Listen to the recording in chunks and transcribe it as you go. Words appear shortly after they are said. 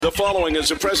The following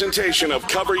is a presentation of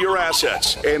Cover Your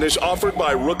Assets and is offered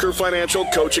by Rooker Financial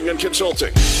Coaching and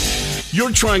Consulting.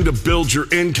 You're trying to build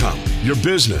your income, your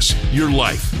business, your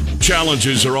life.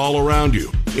 Challenges are all around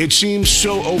you. It seems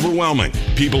so overwhelming.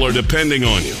 People are depending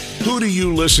on you. Who do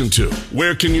you listen to?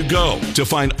 Where can you go to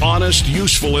find honest,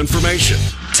 useful information?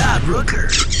 Todd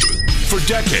Rooker. For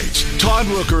decades, Todd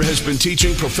Rooker has been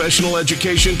teaching professional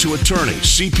education to attorneys,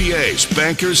 CPAs,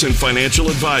 bankers, and financial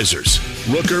advisors.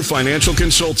 Rooker Financial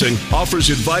Consulting offers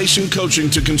advice and coaching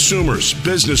to consumers,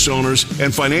 business owners,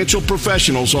 and financial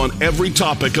professionals on every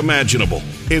topic imaginable.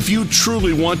 If you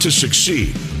truly want to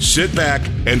succeed, sit back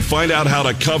and find out how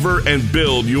to cover and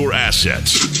build your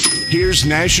assets. Here's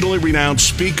nationally renowned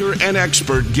speaker and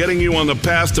expert getting you on the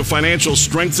path to financial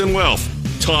strength and wealth,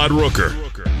 Todd Rooker.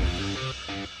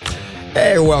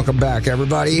 Hey, welcome back,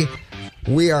 everybody.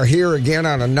 We are here again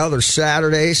on another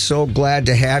Saturday. So glad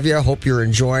to have you. Hope you're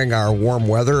enjoying our warm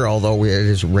weather, although it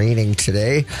is raining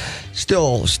today.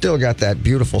 Still got that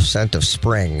beautiful scent of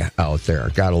spring out there.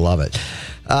 Gotta love it.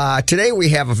 Today we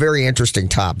have a very interesting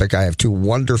topic. I have two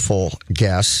wonderful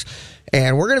guests,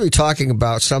 and we're going to be talking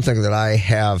about something that I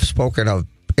have spoken of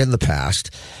in the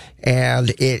past. And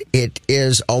it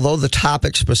is, although the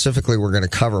topic specifically we're going to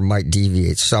cover might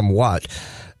deviate somewhat,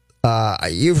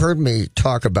 you've heard me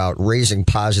talk about raising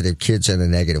positive kids in a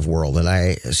negative world, and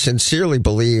I sincerely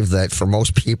believe that for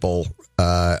most people,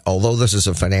 although this is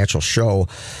a financial show,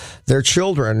 their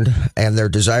children and their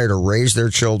desire to raise their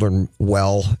children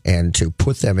well and to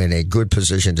put them in a good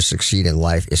position to succeed in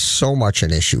life is so much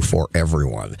an issue for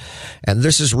everyone. And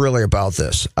this is really about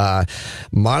this.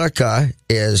 Monica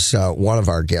is one of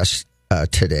our guests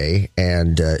today,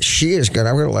 and she is I'm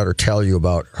going to let her tell you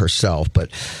about herself, but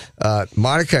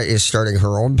Monica is starting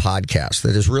her own podcast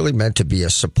that is really meant to be a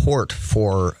support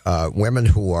for women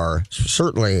who are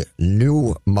certainly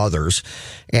new mothers,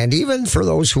 and even for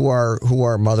those who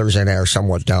are mothers and are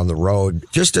somewhat down the road,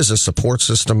 just as a support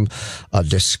system, a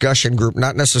discussion group,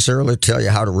 not necessarily to tell you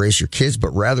how to raise your kids,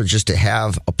 but rather just to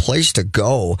have a place to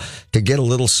go to get a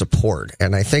little support.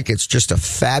 And I think it's just a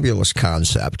fabulous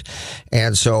concept.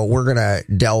 And so we're going to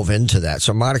delve into that.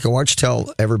 So Monica, why don't you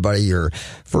tell everybody your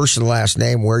first and last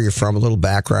name, where you're from, a little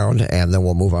background, and then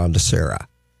we'll move on to Sarah.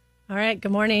 All right.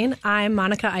 Good morning. I'm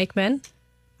Monica Eichman.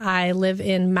 I live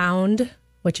in Mound,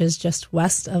 which is just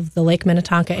west of the Lake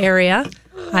Minnetonka area.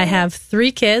 I have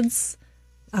 3 kids,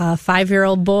 a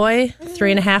 5-year-old boy,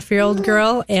 3.5-year-old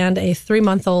girl, and a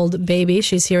 3-month-old baby.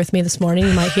 She's here with me this morning.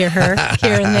 You might hear her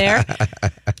here and there.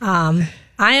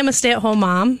 I am a stay-at-home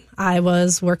mom. I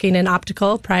was working in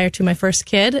optical prior to my first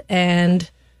kid, and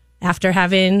after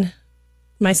having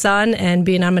my son and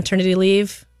being on maternity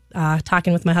leave,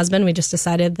 talking with my husband, we just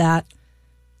decided that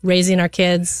raising our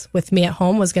kids with me at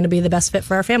home was going to be the best fit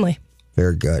for our family.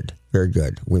 Very good. Very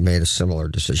good. We made a similar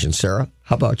decision. Sarah,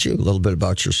 how about you? A little bit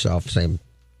about yourself. Same.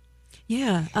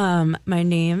 Yeah. My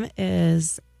name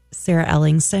is Sara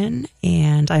Elllingson,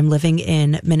 and I'm living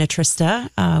in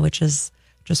Minnetrista, which is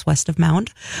just west of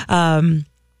Mound. I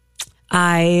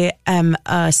am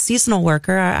a seasonal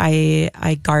worker.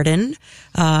 I garden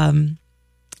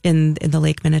in the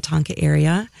Lake Minnetonka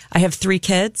area. I have 3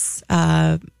 kids.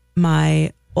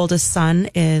 My oldest son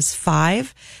is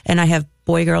 5, and I have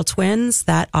boy-girl twins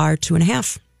that are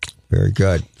 2.5. Very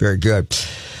good. Very good.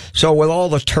 So with all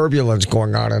the turbulence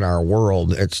going on in our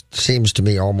world, it seems to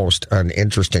me almost an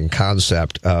interesting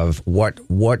concept of what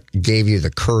gave you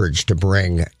the courage to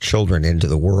bring children into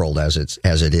the world as it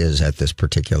is at this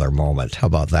particular moment. How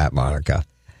about that, Monica?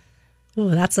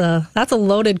 Ooh, that's a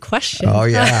loaded question. Oh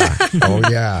yeah. Oh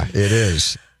yeah, it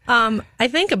is. I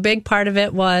think a big part of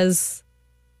it was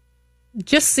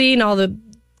just seeing all the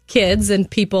kids and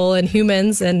people and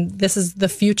humans, and this is the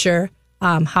future.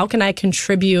 How can I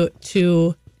contribute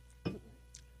to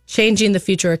changing the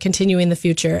future, continuing the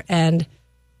future? And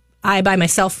I, by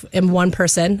myself, am one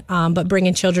person, but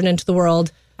bringing children into the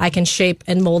world, I can shape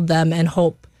and mold them and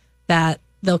hope that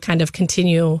they'll kind of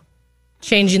continue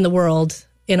changing the world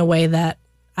in a way that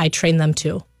I train them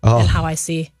to and how I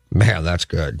see. Man, that's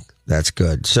good. That's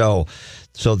good. So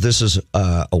this is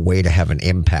a way to have an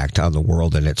impact on the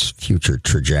world and its future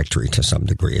trajectory to some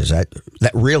degree. Is that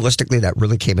realistically, that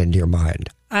really came into your mind?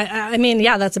 I mean,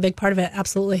 yeah, that's a big part of it.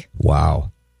 Absolutely.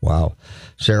 Wow.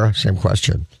 Sarah, same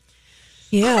question.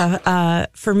 Yeah.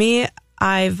 For me,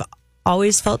 I've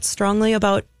always felt strongly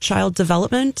about child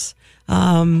development.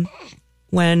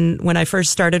 When I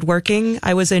first started working,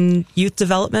 I was in youth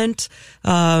development,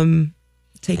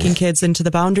 taking kids into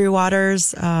the Boundary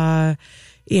Waters,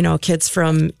 kids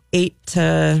from 8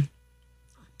 to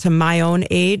my own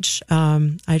age.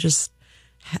 I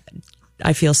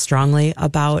feel strongly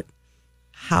about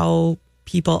how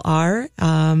people are,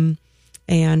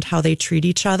 and how they treat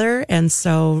each other. And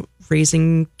so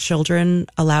raising children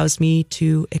allows me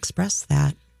to express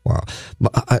that. Wow.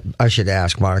 I should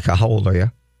ask, Monica, how old are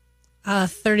you?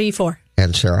 34.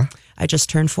 And Sarah? I just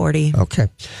turned 40. Okay.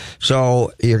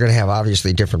 So you're going to have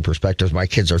obviously different perspectives. My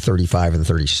kids are 35 and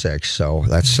 36, so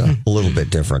that's a little bit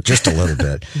different, just a little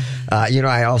bit.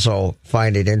 I also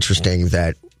find it interesting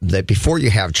that before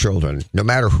you have children, no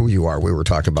matter who you are, we were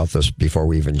talking about this before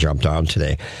we even jumped on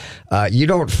today, you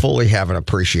don't fully have an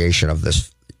appreciation of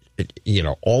this,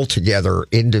 altogether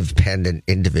independent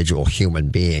individual human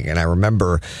being. And I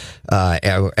remember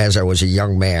as I was a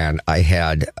young man, I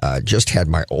had just had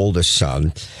my oldest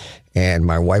son, and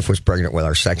my wife was pregnant with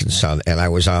our second son, and I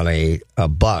was on a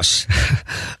bus,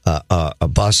 a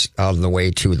bus on the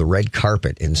way to the red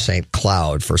carpet in St.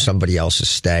 Cloud for somebody else's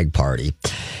stag party.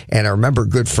 And I remember a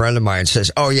good friend of mine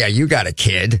says, "Oh yeah, you got a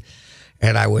kid."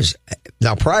 And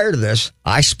now prior to this,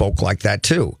 I spoke like that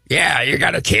too. "Yeah, you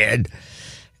got a kid."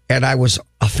 And I was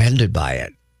offended by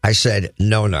it. I said,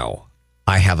 no,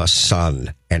 I have a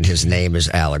son, and his name is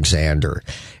Alexander.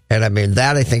 And I mean,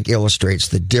 that I think illustrates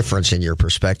the difference in your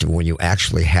perspective when you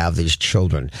actually have these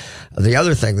children. The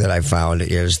other thing that I found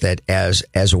is that as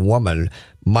a woman,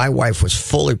 my wife was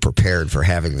fully prepared for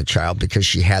having the child because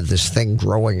she had this thing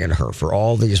growing in her for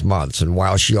all these months. And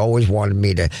while she always wanted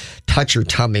me to touch her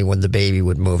tummy when the baby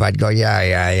would move, I'd go,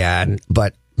 yeah.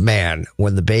 But man,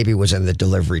 when the baby was in the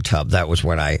delivery tub, that was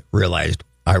when I realized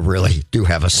I really do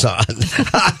have a son.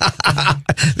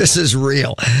 This is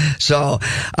real. So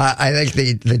I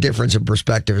think the difference in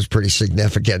perspective is pretty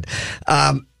significant.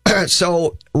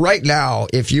 So right now,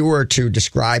 if you were to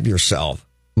describe yourself,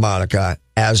 Monica,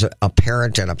 as a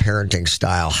parent and a parenting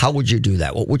style, how would you do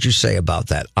that? What would you say about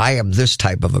that? I am this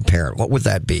type of a parent. What would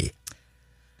that be?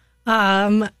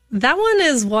 That one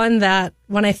is one that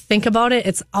when I think about it,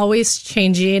 it's always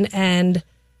changing. And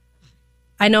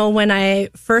I know when I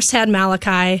first had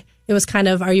Malachi, it was kind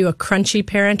of, are you a crunchy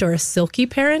parent or a silky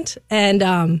parent? And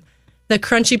the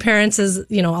crunchy parents is,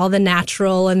 all the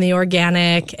natural and the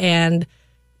organic and,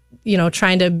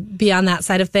 trying to be on that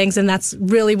side of things. And that's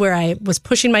really where I was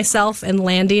pushing myself and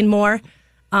landing more.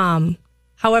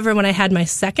 However, when I had my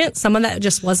second, some of that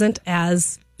just wasn't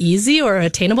as easy or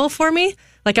attainable for me.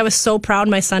 Like, I was so proud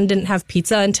my son didn't have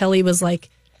pizza until he was like,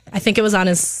 I think it was on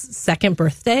his second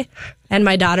birthday. And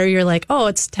my daughter, you're like, oh,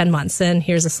 it's 10 months and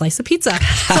here's a slice of pizza.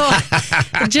 So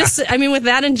with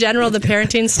that in general, the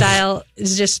parenting style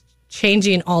is just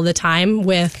changing all the time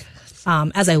with,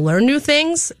 as I learn new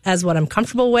things, as what I'm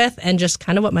comfortable with, and just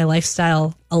kind of what my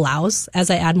lifestyle allows as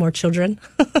I add more children.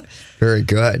 Very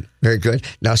good. Very good.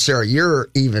 Now, Sarah, you're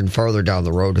even farther down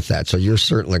the road with that. So you're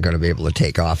certainly going to be able to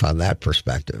take off on that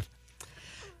perspective.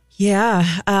 Yeah.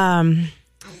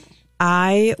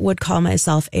 I would call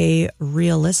myself a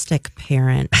realistic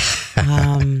parent.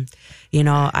 I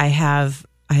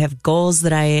have goals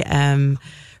that I am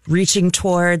reaching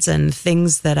towards and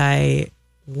things that I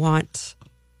want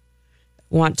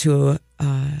to,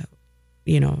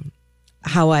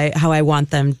 how I want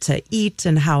them to eat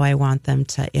and how I want them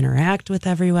to interact with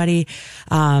everybody.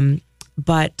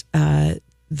 But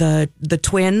the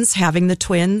twins, having the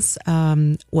twins,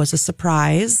 was a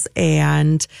surprise,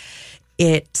 and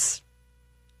it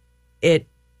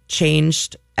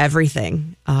changed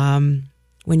everything.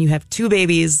 When you have two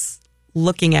babies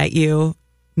looking at you,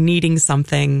 needing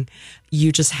something,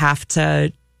 you just have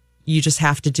to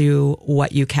do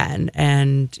what you can,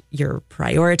 and you're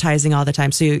prioritizing all the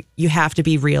time. So you have to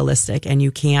be realistic, and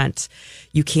you can't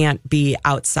be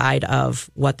outside of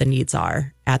what the needs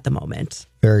are at the moment.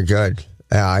 Very good.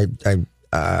 I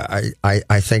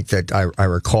think that I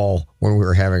recall when we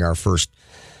were having our first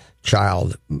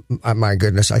child, my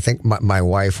goodness, I think my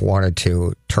wife wanted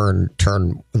to turn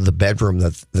the bedroom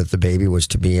that the baby was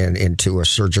to be in into a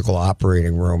surgical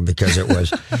operating room because it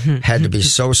was had to be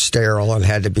so sterile and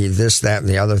had to be this, that, and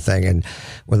the other thing. And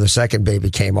when the second baby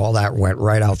came, all that went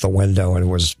right out the window and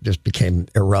just became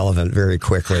irrelevant very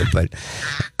quickly. But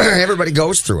everybody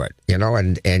goes through it,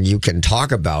 and you can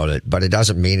talk about it, but it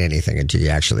doesn't mean anything until you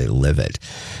actually live it.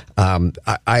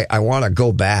 I want to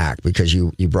go back because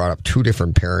you brought up two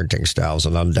different parenting styles,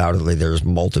 and undoubtedly there's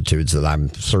multitudes that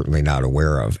I'm certainly not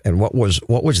aware of. And what was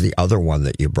the other one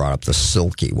that you brought up, the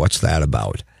silky? What's that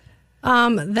about?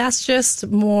 That's just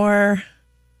more.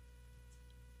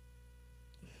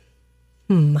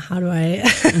 How do I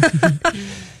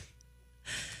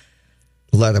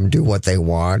let them do what they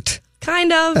want?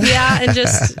 Kind of, yeah, and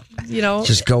just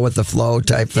just go with the flow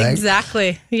type thing.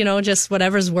 Exactly, just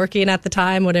whatever's working at the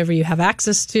time, whatever you have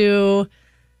access to.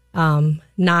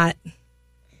 Not,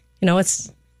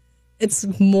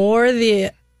 it's more the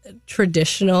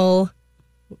traditional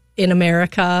in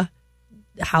America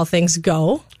how things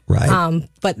go. Right.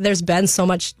 But there's been so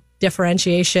much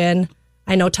differentiation.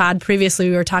 I know, Todd, previously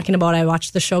we were talking about, I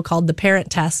watched the show called The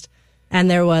Parent Test, and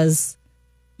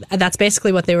that's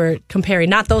basically what they were comparing,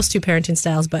 not those two parenting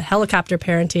styles, but helicopter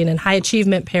parenting and high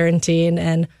achievement parenting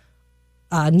and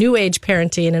new age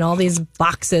parenting and all these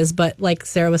boxes. But like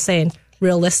Sarah was saying,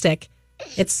 realistic.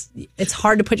 It's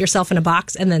hard to put yourself in a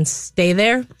box and then stay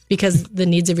there because the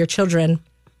needs of your children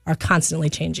are constantly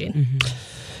changing. Mm-hmm.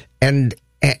 And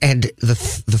the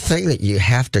thing that you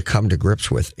have to come to grips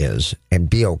with is, and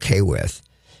be okay with,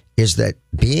 is that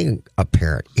being a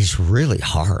parent is really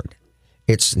hard.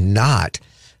 It's not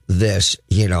this,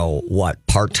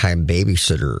 part-time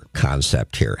babysitter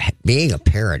concept here. Being a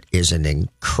parent is an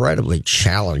incredibly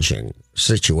challenging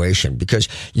situation because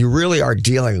you really are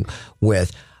dealing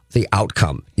with the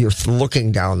outcome. You're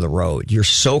looking down the road. You're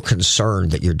so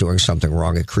concerned that you're doing something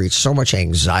wrong. It creates so much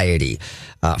anxiety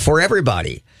for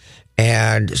everybody.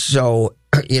 And so,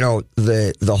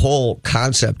 the whole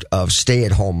concept of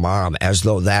stay-at-home mom, as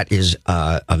though that is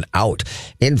an out.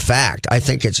 In fact, I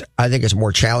think it's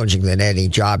more challenging than any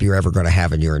job you're ever going to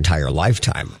have in your entire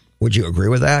lifetime. Would you agree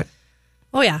with that?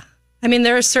 Oh yeah. I mean,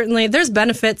 there's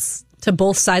benefits to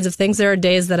both sides of things. There are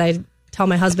days that I tell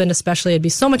my husband, especially, it'd be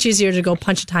so much easier to go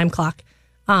punch a time clock.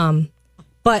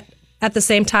 But at the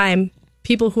same time,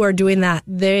 people who are doing that,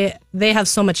 they have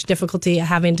so much difficulty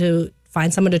having to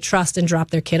find someone to trust and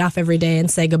drop their kid off every day and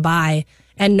say goodbye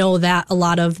and know that a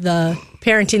lot of the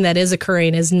parenting that is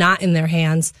occurring is not in their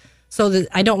hands. So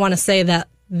I don't want to say that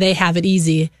they have it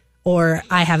easy or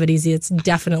I have it easy. It's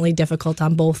definitely difficult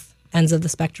on both ends of the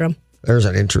spectrum. There's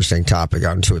an interesting topic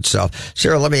unto itself.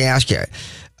 Sarah, let me ask you,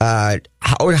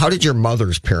 how did your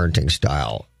mother's parenting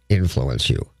style influence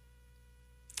you?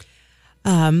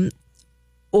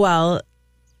 Well,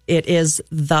 it is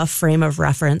the frame of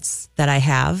reference that I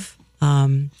have.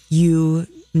 You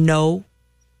know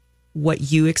what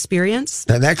you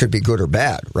experienced. And that could be good or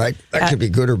bad, right? That could be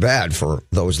good or bad for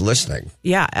those listening.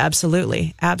 Yeah,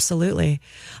 absolutely. Absolutely.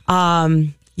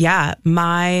 Yeah,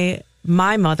 my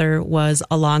mother was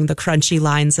along the crunchy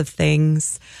lines of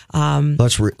things.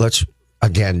 Let's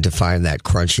again define that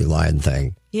crunchy line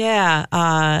thing.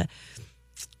 Yeah.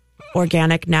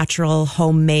 Organic, natural,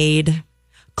 homemade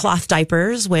cloth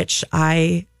diapers, which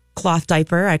I cloth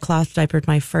diapered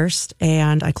my first,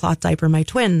 and I cloth diaper my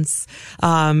twins.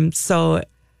 So,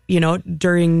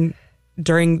 during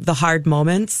the hard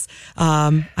moments,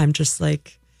 I'm just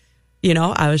like,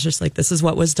 I was just like, this is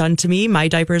what was done to me. My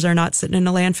diapers are not sitting in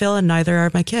a landfill, and neither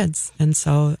are my kids. And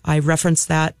so I reference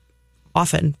that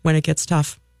often when it gets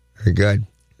tough. Very good.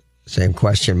 Same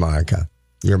question, Monica.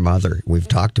 Your mother. We've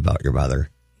talked about your mother.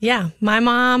 Yeah. My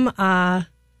mom,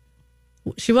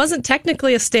 she wasn't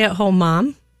technically a stay-at-home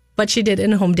mom, but she did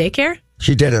in-home daycare.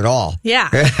 She did it all. Yeah.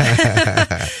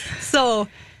 So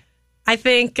I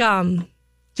think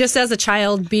just as a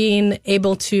child, being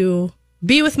able to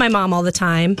be with my mom all the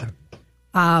time,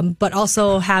 but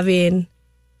also having,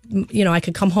 I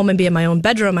could come home and be in my own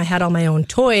bedroom. I had all my own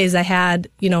toys. I had,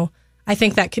 I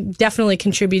think that definitely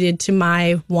contributed to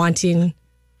my wanting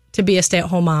to be a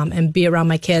stay-at-home mom and be around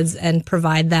my kids and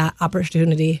provide that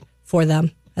opportunity for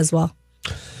them as well.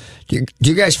 Do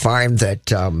you guys find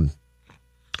that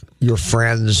your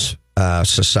friends,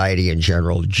 society in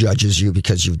general, judges you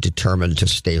because you've determined to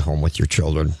stay home with your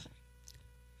children?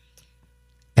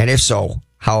 And if so,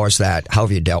 how is that? How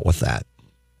have you dealt with that?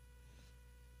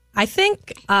 I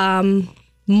think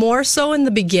more so in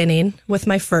the beginning with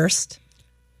my first,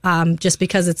 just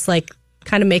because it's like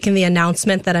kind of making the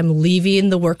announcement that I'm leaving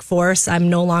the workforce.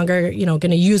 I'm no longer, going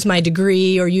to use my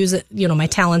degree or use it, my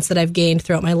talents that I've gained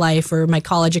throughout my life or my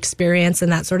college experience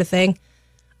and that sort of thing.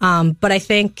 But I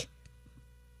think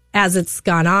as it's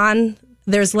gone on,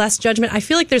 there's less judgment. I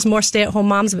feel like there's more stay-at-home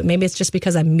moms, but maybe it's just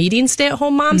because I'm meeting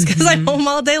stay-at-home moms because I'm home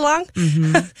all day long.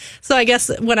 Mm-hmm. So I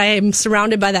guess when I am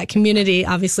surrounded by that community,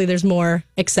 obviously there's more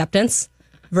acceptance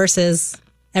versus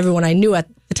everyone I knew at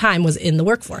the time was in the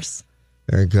workforce.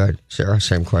 Very good. Sarah,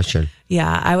 same question.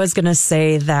 Yeah, I was going to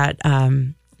say that,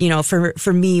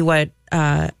 for me,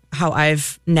 how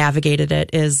I've navigated it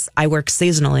is I work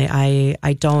seasonally.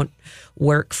 I don't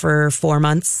work for 4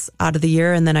 months out of the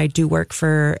year, and then I do work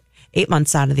for 8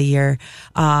 months out of the year.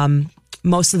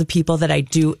 Most of the people that I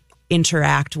do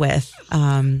interact with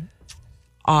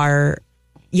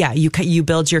you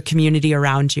build your community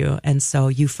around you, and so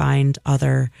you find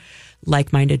other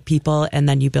like-minded people, and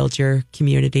then you build your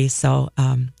community. So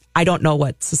I don't know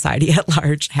what society at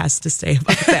large has to say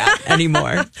about that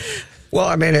anymore. Well,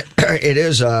 I mean, it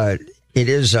is, It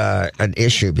is an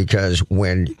issue because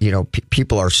when,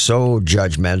 people are so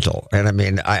judgmental, and I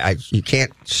mean, you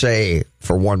can't say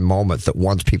for one moment that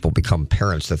once people become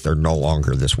parents that they're no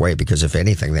longer this way, because if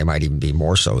anything, they might even be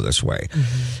more so this way.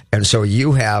 Mm-hmm. And so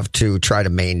you have to try to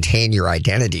maintain your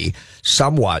identity,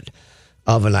 somewhat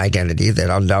of an identity that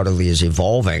undoubtedly is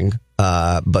evolving,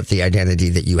 but the identity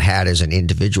that you had as an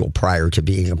individual prior to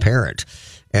being a parent.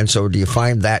 And so do you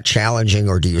find that challenging,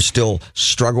 or do you still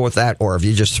struggle with that, or have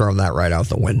you just thrown that right out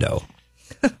the window?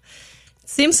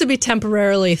 Seems to be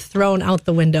temporarily thrown out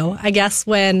the window. I guess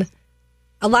when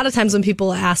a lot of times when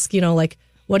people ask, like,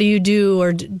 what do you do,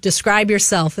 or describe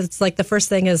yourself? It's like the first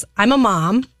thing is, I'm a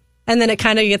mom. And then it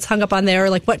kind of gets hung up on there,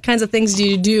 like, what kinds of things do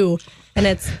you do? And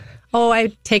it's,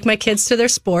 I take my kids to their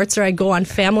sports, or I go on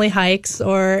family hikes,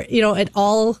 or, it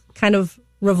all kind of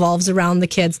revolves around the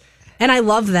kids. And I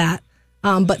love that.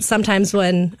 But sometimes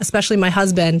when, especially my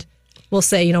husband will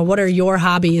say, what are your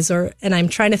hobbies? And I'm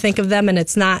trying to think of them, and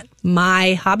it's not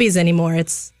my hobbies anymore.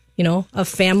 It's, a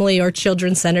family or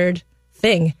children-centered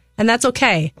thing. And that's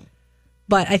okay.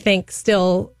 But I think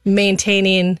still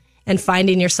maintaining and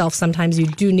finding yourself, sometimes you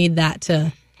do need that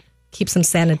to keep some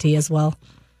sanity as well.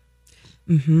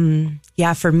 Mm-hmm.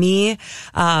 Yeah, for me,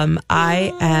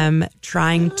 I am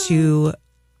trying to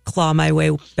claw my way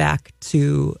back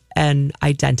to an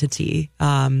identity,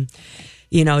 to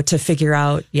figure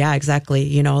out,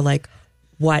 exactly, like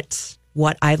what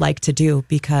I like to do,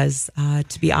 because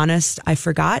to be honest, I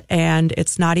forgot, and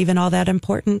it's not even all that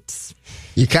important.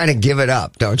 You kind of give it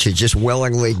up, don't you? Just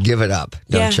willingly give it up,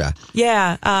 don't you?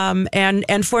 Yeah.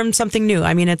 And form something new.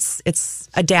 I mean, it's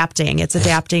adapting. It's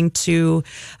adapting to,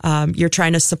 you're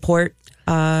trying to support,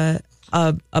 a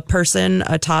person,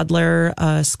 a toddler,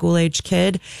 a school-age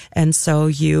kid, and so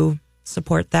you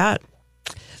support that.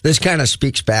 This kind of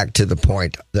speaks back to the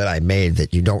point that I made,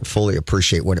 that you don't fully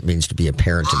appreciate what it means to be a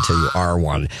parent until you are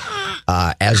one.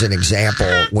 As an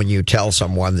example, when you tell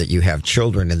someone that you have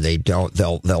children and they don't,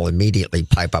 they'll immediately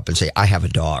pipe up and say, I have a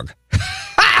dog.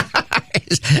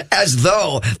 As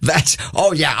though that's,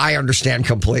 I understand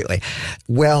completely.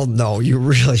 Well, no, you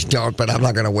really don't, but I'm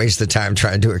not going to waste the time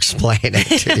trying to explain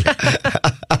it to you.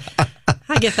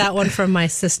 I get that one from my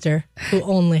sister, who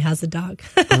only has a dog.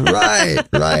 Right.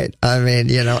 I mean,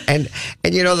 and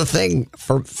the thing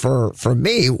for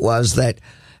me was that,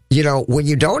 when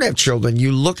you don't have children,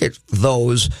 you look at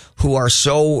those who are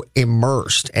so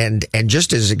immersed and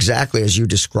just exactly as you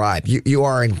described, you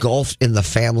are engulfed in the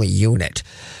family unit.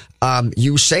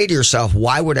 You say to yourself,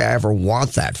 why would I ever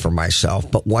want that for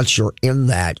myself? But once you're in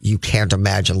that, you can't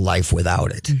imagine life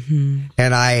without it. Mm-hmm.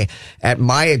 And at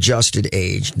my adjusted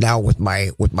age, now with my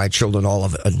children all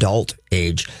of adult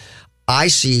age, I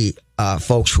see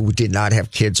folks who did not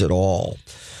have kids at all,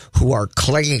 who are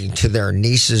clinging to their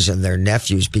nieces and their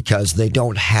nephews because they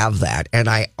don't have that. And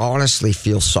I honestly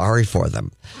feel sorry for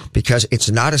them, because it's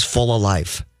not as full of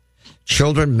life.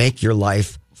 Children make your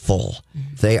life full.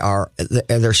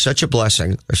 They're such a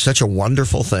blessing. They're such a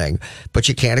wonderful thing, but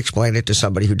you can't explain it to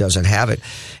somebody who doesn't have it.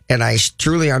 And I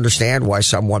truly understand why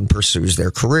someone pursues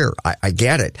their career. I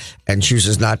get it, and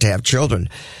chooses not to have children.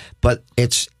 But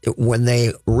it's when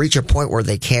they reach a point where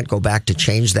they can't go back to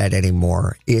change that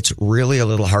anymore, it's really a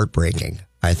little heartbreaking,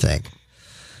 I think.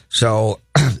 So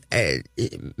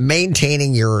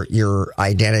maintaining your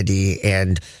identity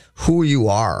and who you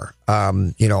are,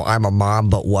 I'm a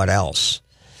mom, but what else?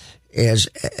 Is,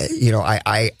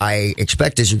 I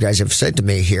expect, as you guys have said to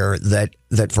me here,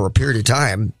 that for a period of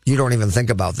time, you don't even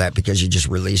think about that because you just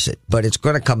release it. But it's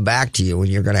going to come back to you, and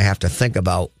you're going to have to think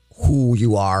about who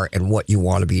you are and what you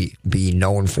want to be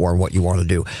known for and what you want to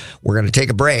do. We're going to take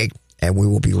a break, and we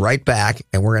will be right back,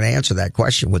 and we're going to answer that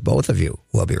question with both of you.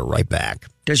 We'll be right back.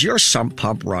 Does your sump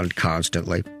pump run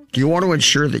constantly? Do you want to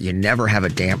ensure that you never have a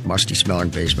damp, musty-smelling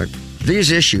basement?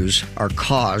 These issues are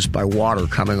caused by water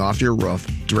coming off your roof,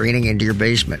 draining into your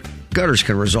basement. Gutters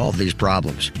can resolve these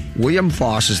problems. William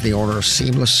Foss is the owner of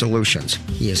Seamless Solutions.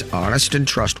 He is honest and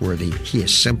trustworthy. He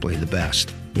is simply the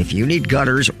best. If you need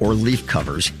gutters or leaf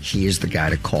covers, he is the guy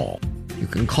to call. You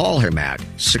can call him at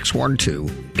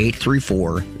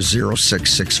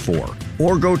 612-834-0664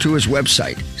 or go to his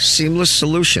website,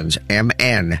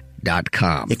 seamlesssolutionsmn.com.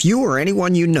 If you or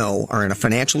anyone you know are in a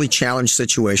financially challenged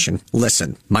situation,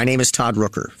 listen. My name is Todd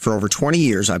Rooker. For over 20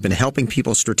 years, I've been helping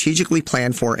people strategically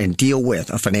plan for and deal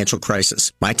with a financial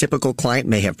crisis. My typical client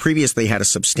may have previously had a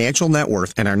substantial net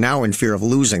worth and are now in fear of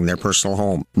losing their personal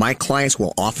home. My clients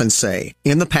will often say,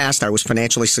 in the past, I was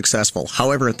financially successful.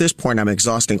 However, at this point, I'm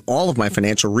exhausting all of my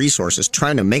financial resources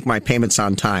trying to make my payments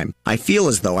on time. I feel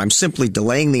as though I'm simply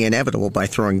delaying the inevitable by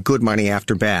throwing good money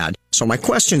after bad. So my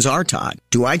questions are, Todd,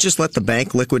 do I just let the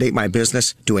bank liquidate my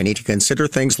business? Do I need to consider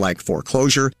things like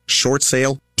foreclosure, short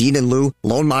sale, deed in lieu,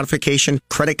 loan modification,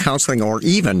 credit counseling, or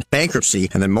even bankruptcy?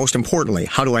 And then most importantly,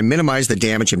 how do I minimize the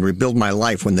damage and rebuild my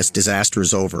life when this disaster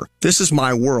is over? This is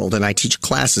my world, and I teach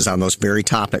classes on those very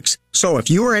topics. So if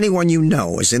you or anyone you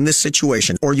know is in this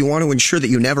situation, or you want to ensure that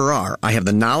you never are, I have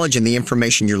the knowledge and the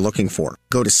information you're looking for.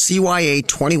 Go to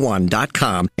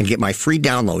CYA21.com and get my free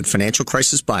download, Financial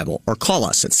Crisis Bible, or call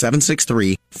us at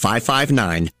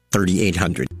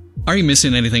 763-559-3800. Are you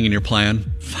missing anything in your plan?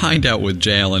 Find out with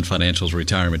J. Allen Financial's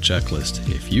retirement checklist.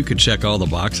 If you could check all the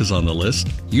boxes on the list,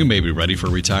 you may be ready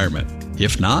for retirement.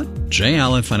 If not, J.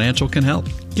 Allen Financial can help.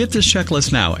 Get this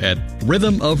checklist now at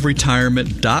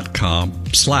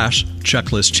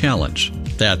rhythmofretirement.com/checklist challenge.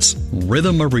 That's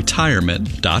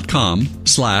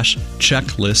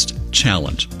rhythmofretirement.com/checklist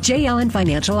challenge. J. Allen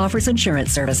Financial offers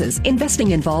insurance services.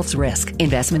 Investing involves risk.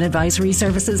 Investment advisory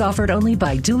services offered only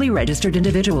by duly registered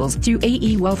individuals through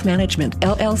AE Wealth Management,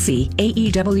 LLC,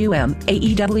 AEWM,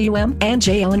 and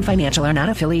J. Allen Financial are not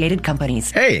affiliated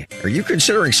companies. Hey, are you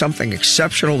considering something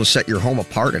exceptional to set your home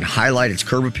apart and highlight its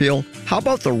curb appeal? How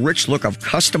about the rich look of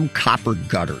custom copper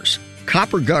gutters?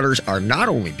 Copper gutters are not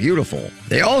only beautiful,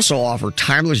 they also offer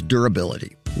timeless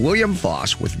durability. William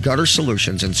Foss with Gutter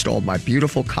Solutions installed my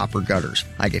beautiful copper gutters.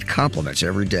 I get compliments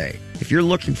every day. If you're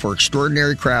looking for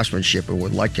extraordinary craftsmanship and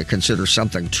would like to consider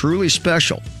something truly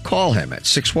special, call him at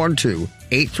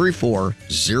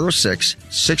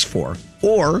 612-834-0664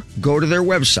 or go to their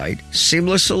website,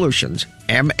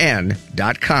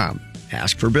 seamlessolutionsmn.com.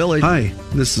 Ask for Billy. Hi,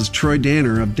 this is Troy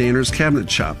Danner of Danner's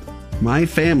Cabinet Shop. My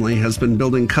family has been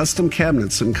building custom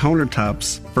cabinets and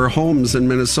countertops for homes in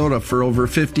Minnesota for over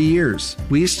 50 years.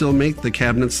 We still make the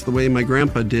cabinets the way my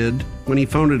grandpa did when he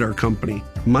founded our company.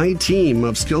 My team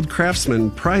of skilled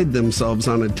craftsmen pride themselves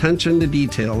on attention to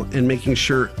detail and making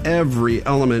sure every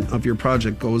element of your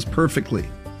project goes perfectly.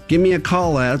 Give me a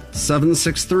call at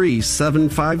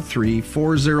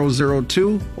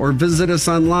 763-753-4002 or visit us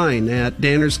online at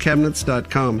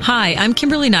dannerscabinets.com. Hi, I'm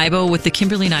Kimberly Nybo with the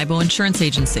Kimberly Nybo Insurance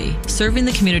Agency, serving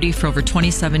the community for over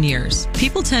 27 years.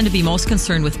 People tend to be most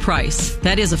concerned with price.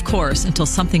 That is, of course, until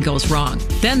something goes wrong.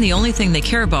 Then the only thing they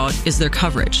care about is their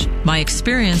coverage. My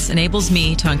experience enables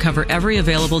me to uncover every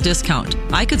available discount.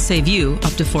 I could save you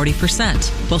up to 40%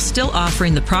 while still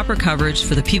offering the proper coverage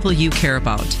for the people you care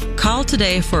about. Call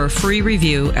today for a free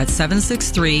review at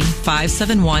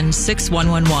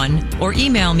 763-571-6111 or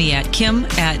email me at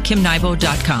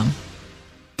kim@kimnybo.com.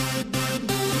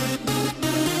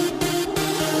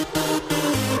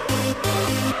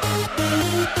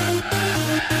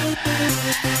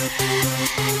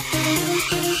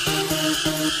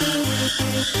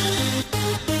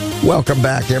 Welcome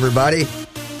back, everybody.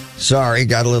 Sorry,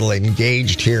 got a little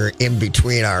engaged here in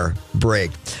between our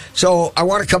break. So I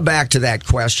want to come back to that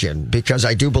question because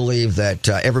I do believe that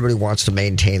everybody wants to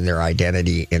maintain their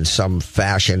identity in some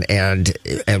fashion, and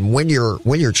when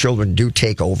your children do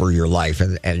take over your life,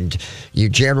 and you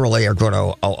generally are going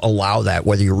to allow that,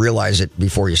 whether you realize it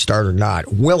before you start or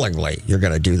not, willingly you're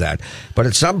going to do that. But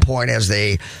at some point, as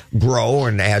they grow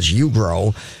and as you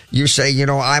grow, you say, you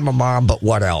know, I'm a mom, but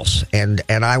what else? And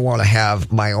I want to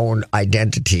have my own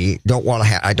identity.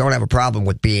 I don't have a problem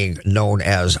with being known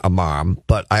as a mom,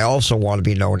 but I also want to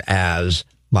be known as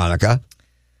Monica.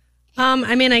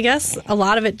 I mean, I guess a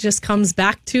lot of it just comes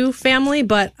back to family,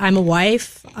 but I'm a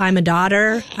wife, I'm a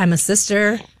daughter, I'm a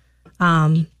sister.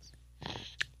 All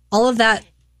of that,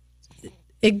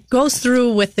 it goes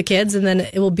through with the kids, and then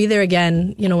it will be there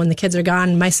again, you know, when the kids are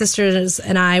gone. My sisters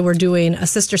and I were doing a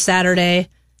Sister Saturday,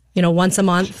 you know, once a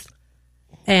month,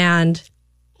 and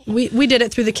we did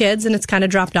it through the kids, and it's kind of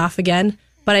dropped off again.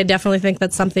 But I definitely think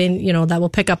that's something, you know, that will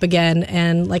pick up again.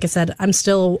 And like I said, I'm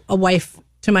still a wife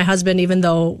to my husband, even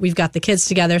though we've got the kids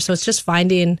together. So it's just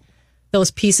finding those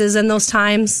pieces and those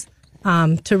times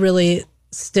to really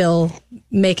still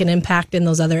make an impact in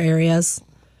those other areas.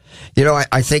 You know,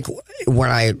 I think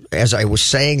as I was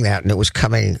saying that and it was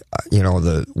coming, you know,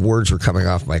 the words were coming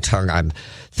off my tongue, I'm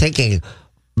thinking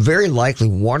very likely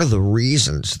one of the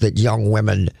reasons that young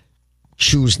women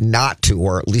choose not to,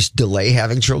 or at least delay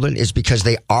having children, is because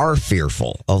they are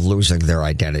fearful of losing their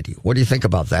identity. What do you think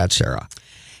about that, Sarah?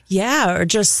 Yeah, or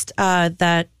just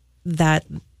that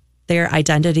their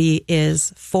identity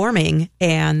is forming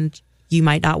and you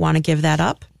might not want to give that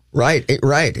up. Right. You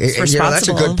know, that's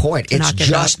a good point.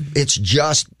 It's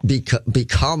just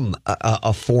become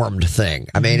a formed thing.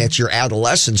 I mean, it's your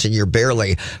adolescence, and you're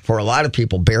for a lot of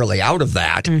people, barely out of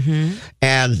that. Mm-hmm.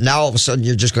 And now all of a sudden,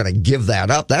 you're just going to give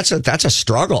that up. That's a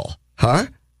struggle, huh?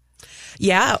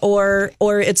 Yeah, or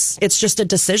it's just a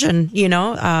decision. You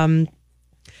know,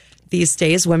 these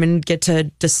days women get to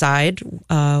decide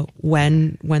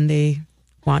when they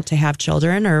want to have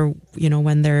children, or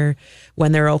when they're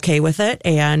okay with it.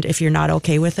 And if you're not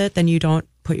okay with it, then you don't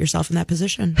put yourself in that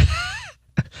position.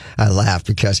 I laugh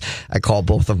because I call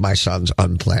both of my sons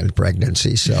unplanned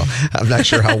pregnancy, so I'm not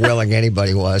sure how willing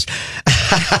anybody was.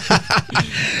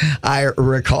 I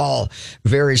recall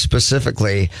very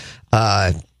specifically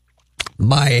my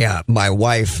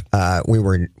wife. We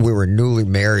were newly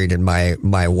married, and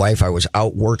my wife, I was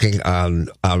out working on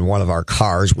one of our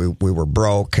cars. We were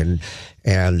broke, and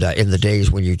in the days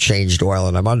when you changed oil,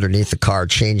 and I'm underneath the car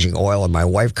changing oil, and my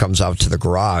wife comes out to the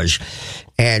garage,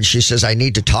 and she says, "I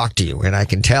need to talk to you." And I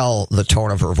can tell the tone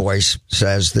of her voice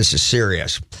says, "This is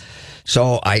serious."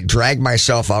 So I dragged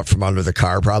myself out from under the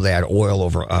car. Probably had oil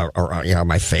over,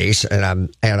 my face, and I'm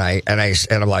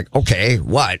like, "Okay,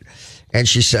 what?" And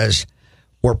she says,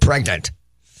 "We're pregnant."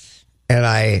 And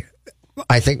I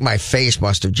think my face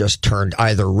must have just turned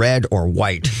either red or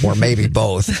white, or maybe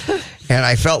both. And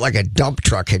I felt like a dump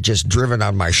truck had just driven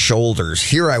on my shoulders.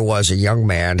 Here I was, a young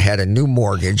man, had a new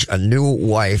mortgage, a new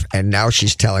wife, and now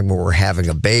she's telling me we're having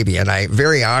a baby. And I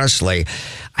very honestly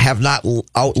have not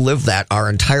outlived that our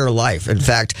entire life. In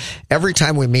fact, every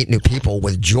time we meet new people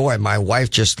with Joy, my wife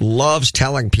just loves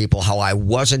telling people how I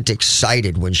wasn't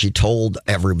excited when she told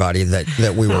everybody that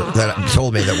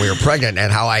told me that we were pregnant,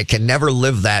 and how I can never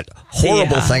live that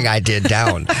horrible thing I did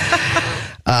down.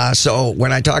 So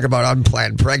when I talk about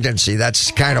unplanned pregnancy,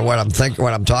 that's kind of what I'm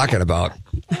talking about.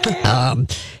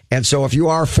 And so if you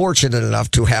are fortunate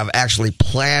enough to have actually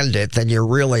planned it, then you're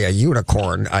really a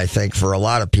unicorn, I think, for a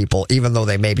lot of people, even though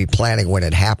they may be planning when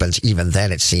it happens. Even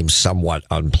then, it seems somewhat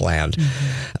unplanned.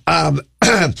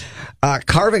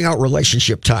 Carving out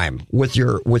relationship time with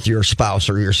your spouse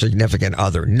or your significant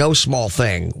other, no small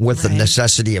thing with the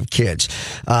necessity of kids.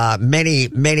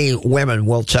 Many women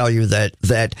will tell you that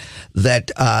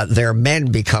their men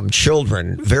become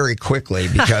children very quickly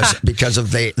because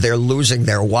of they're losing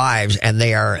their wives, and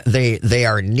they are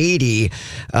needy,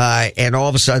 and all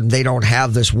of a sudden they don't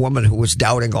have this woman who is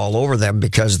doubting all over them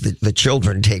because the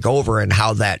children take over, and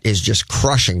how that is just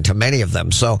crushing to many of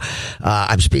them. So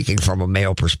I'm speaking from a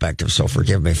male perspective, so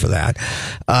forgive me for that.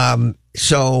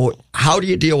 So how do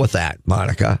you deal with that,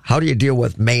 Monica? How do you deal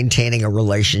with maintaining a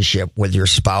relationship with your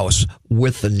spouse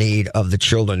with the need of the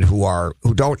children who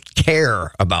don't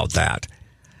care about that?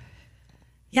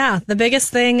 Yeah, the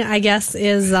biggest thing, I guess,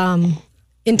 is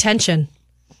intention.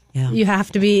 Yeah. You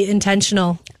have to be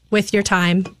intentional with your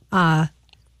time.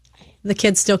 The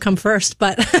kids still come first,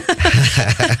 but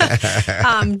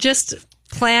just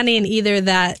planning either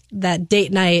that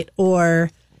date night or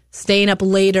staying up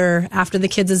later after the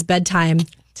kids' bedtime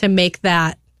to make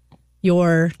that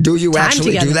your Do you time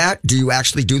actually together. do that? Do you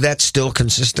actually do that still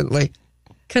consistently?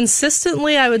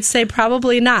 Consistently, I would say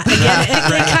probably not. Again,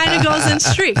 it kind of goes in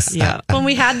streaks. Yeah. When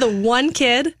we had the one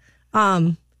kid,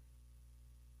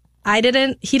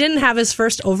 he didn't have his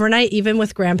first overnight, even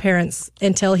with grandparents,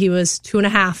 until he was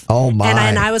 2.5. Oh, my.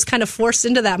 And I was kind of forced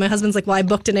into that. My husband's like, "Well, I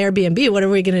booked an Airbnb. What are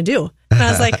we going to do?" And I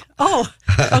was like, "Oh,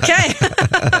 okay."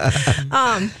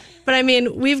 But I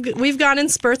mean, we've gone in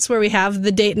spurts where we have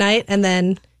the date night, and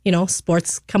then,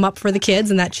 sports come up for the kids,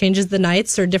 and that changes the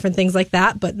nights or different things like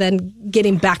that. But then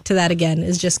getting back to that again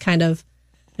is just kind of,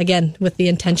 again, with the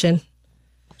intention.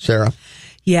 Sarah?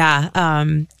 Yeah,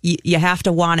 you have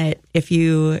to want it. If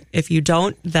you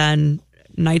don't, then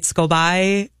nights go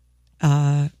by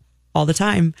all the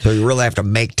time. So you really have to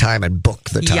make time and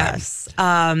book the time. Yes,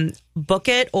 book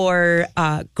it or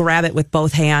grab it with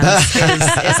both hands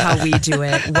is how we do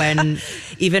it.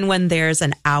 Even when there's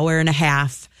an hour and a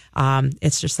half,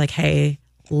 it's just like, hey,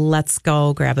 let's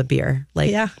go grab a beer.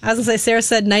 Yeah, I was gonna say, Sarah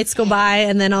said nights go by,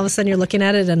 and then all of a sudden you're looking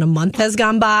at it, and a month has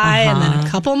gone by, and then a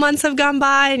couple months have gone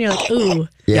by, and you're like, ooh,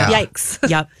 yikes.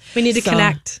 Yep. We need to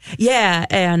connect. Yeah,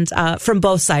 and from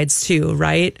both sides too,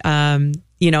 right?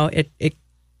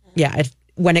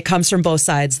 When it comes from both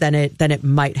sides, then it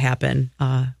might happen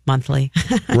monthly.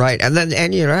 Right, and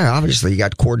obviously you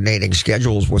got coordinating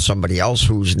schedules with somebody else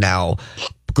who's now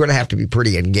going to have to be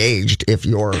pretty engaged if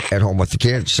you're at home with the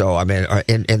kids. So, I mean,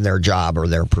 in their job or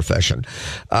their profession.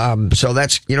 So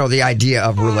that's, the idea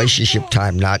of relationship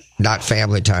time, not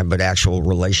family time, but actual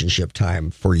relationship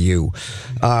time for you.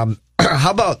 How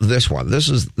about this one? This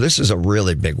is a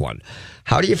really big one.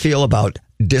 How do you feel about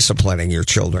disciplining your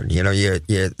children?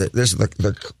 This is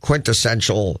the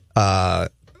quintessential,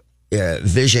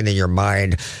 vision in your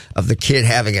mind of the kid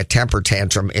having a temper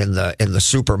tantrum in the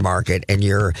supermarket, and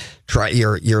you're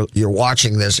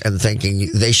watching this and thinking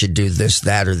they should do this,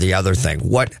 that, or the other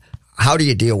thing. How do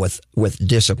you deal with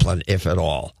discipline, if at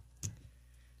all?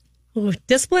 Ooh,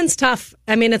 discipline's tough.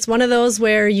 I mean, it's one of those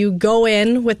where you go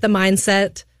in with the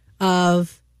mindset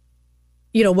of,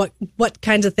 what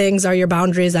kinds of things are your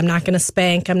boundaries. I'm not going to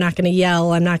spank. I'm not going to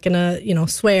yell. I'm not going to,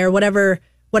 swear, whatever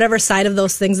side of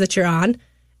those things that you're on.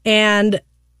 And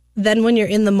then when you're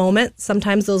in the moment,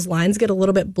 sometimes those lines get a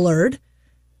little bit blurred.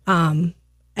 And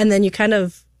then you kind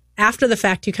of, after the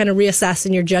fact, you kind of reassess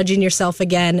and you're judging yourself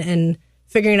again and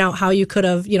figuring out how you could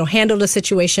have, handled a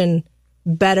situation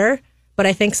better. But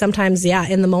I think sometimes,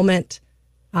 in the moment,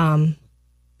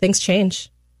 things change.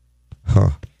 Huh.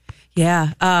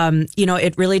 Yeah.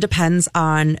 It really depends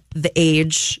on the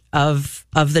age of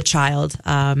the child.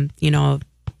 How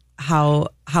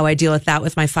I deal with that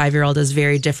with my 5-year-old is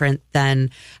very different than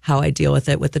how I deal with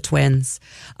it with the twins.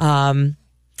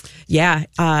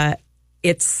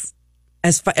 It's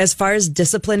as far as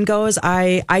discipline goes,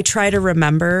 I try to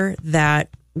remember that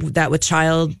with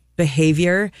child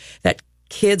behavior, that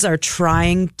kids are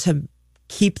trying to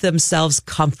keep themselves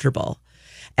comfortable.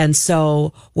 And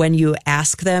so when you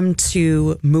ask them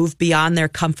to move beyond their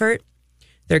comfort,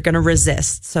 they're going to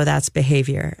resist. So that's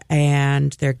behavior.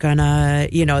 And they're going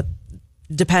to,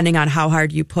 depending on how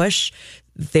hard you push,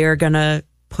 they're going to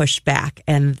push back.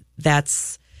 And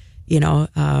that's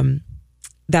kind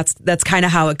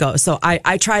of how it goes. So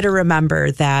I try to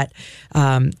remember that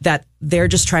they're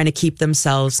just trying to keep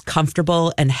themselves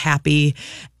comfortable and happy.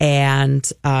 And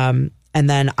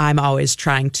then I'm always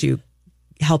trying to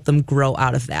help them grow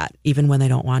out of that, even when they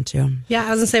don't want to. Yeah, I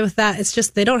was going to say with that, it's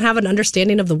just they don't have an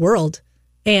understanding of the world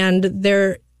and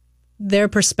their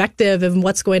perspective and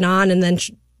what's going on. And then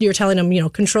you're telling them,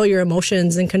 control your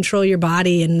emotions and control your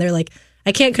body. And they're like,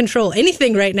 I can't control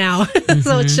anything right now. Mm-hmm.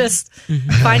 So it's just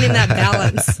finding that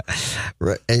balance.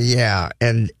 Right. Yeah.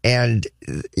 And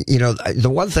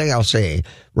the one thing I'll say,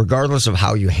 regardless of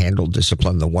how you handle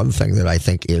discipline, the one thing that I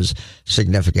think is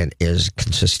significant is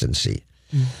consistency.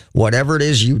 Whatever it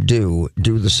is you do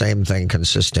the same thing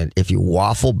consistent. If you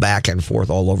waffle back and forth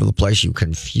all over the place, you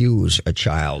confuse a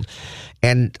child.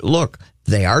 And look,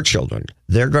 they are children.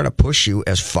 They're going to push you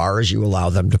as far as you allow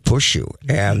them to push you.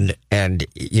 And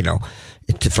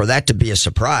for that to be a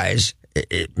surprise,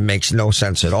 it makes no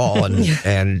sense at all.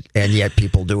 And yet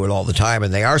people do it all the time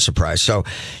and they are surprised. So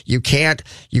you can't,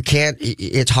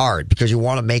 it's hard because you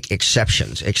want to make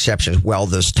exceptions. Well,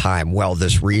 this time,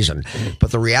 this reason.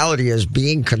 But the reality is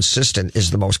being consistent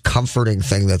is the most comforting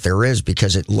thing that there is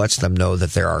because it lets them know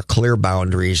that there are clear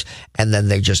boundaries and then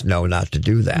they just know not to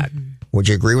do that. Mm-hmm. Would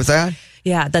you agree with that?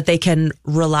 Yeah, that they can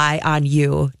rely on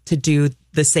you to do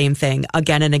the same thing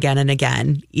again and again and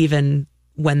again, even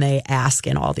when they ask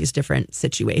in all these different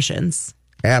situations.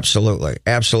 Absolutely.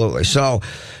 So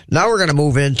now we're going to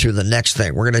move into the next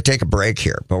thing. We're going to take a break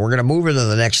here, but we're going to move into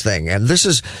the next thing. And this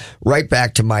is right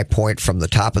back to my point from the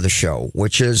top of the show,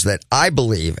 which is that I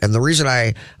believe, and the reason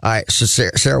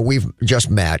Sarah, we've just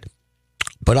met,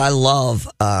 but I love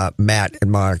Matt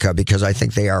and Monica because I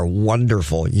think they are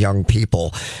wonderful young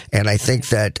people. And I think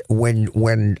that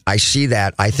when I see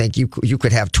that, I think you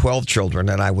could have 12 children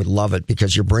and I would love it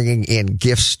because you're bringing in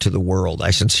gifts to the world. I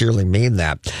sincerely mean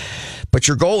that. But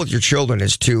your goal with your children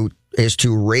is to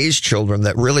raise children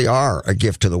that really are a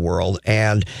gift to the world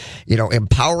and,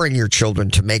 empowering your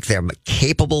children to make them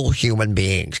capable human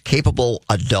beings, capable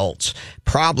adults,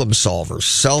 problem solvers,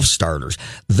 self-starters.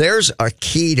 There's a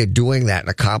key to doing that and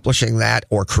accomplishing that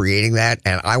or creating that.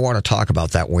 And I want to talk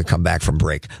about that when we come back from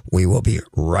break. We will be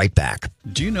right back.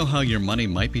 Do you know how your money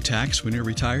might be taxed when you're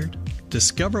retired?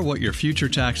 Discover what your future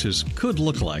taxes could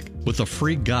look like with a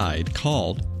free guide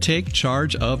called Take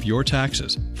Charge of Your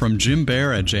Taxes from Jim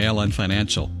Bear at JLN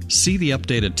Financial. See the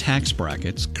updated tax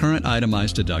brackets, current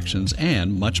itemized deductions,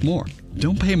 and much more.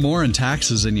 Don't pay more in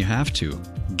taxes than you have to.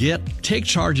 Get Take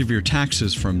Charge of Your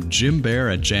Taxes from Jim Bear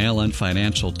at JLN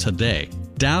Financial today.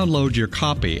 Download your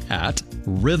copy at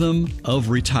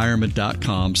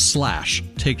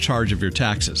rhythmofretirement.com/take charge of your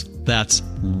taxes. That's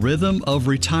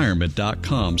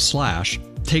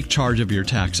rhythmofretirement.com/take charge of your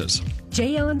taxes.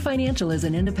 JLN Financial is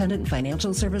an independent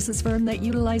financial services firm that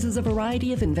utilizes a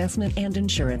variety of investment and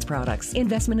insurance products.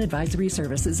 Investment advisory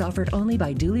services offered only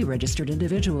by duly registered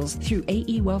individuals through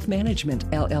AE Wealth Management,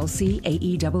 LLC,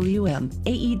 AEWM.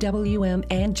 AEWM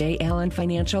and JLN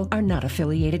Financial are not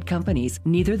affiliated companies.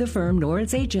 Neither the firm nor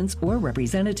its agents or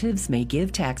representatives may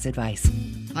give tax advice.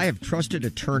 I have trusted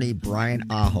attorney Brian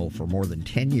Aho for more than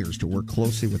 10 years to work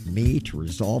closely with me to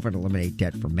resolve and eliminate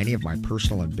debt for many of my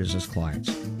personal and business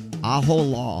clients. Aho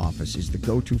Law Office is the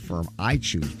go-to firm I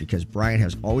choose because Brian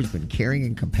has always been caring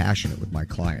and compassionate with my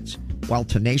clients, while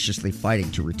tenaciously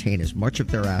fighting to retain as much of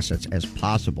their assets as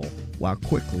possible while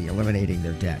quickly eliminating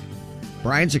their debt.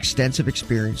 Brian's extensive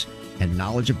experience and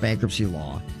knowledge of bankruptcy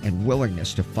law and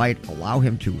willingness to fight allow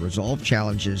him to resolve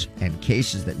challenges and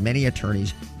cases that many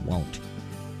attorneys won't.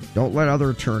 Don't let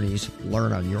other attorneys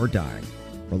learn on your dime.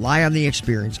 Rely on the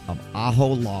experience of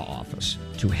Aho Law Office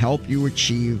to help you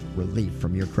achieve relief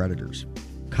from your creditors.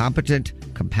 Competent,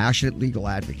 compassionate legal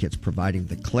advocates providing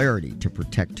the clarity to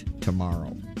protect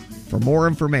tomorrow. For more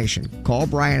information, call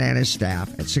Brian and his staff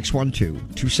at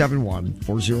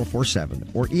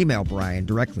 612-271-4047 or email Brian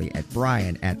directly at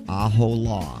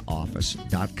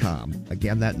brian@aholawoffice.com.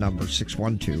 Again, that number,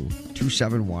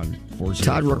 612-271-4047.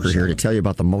 Todd Rooker here to tell you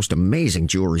about the most amazing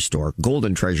jewelry store,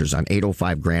 Golden Treasures on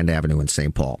 805 Grand Avenue in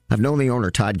St. Paul. I've known the owner,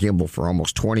 Todd Gimble, for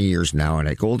almost 20 years now, and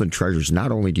at Golden Treasures,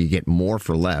 not only do you get more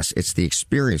for less, it's the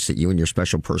experience that you and your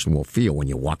special person will feel when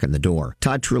you walk in the door.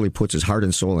 Todd truly puts his heart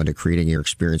and soul into creating your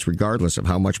experience regardless of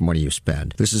how much money you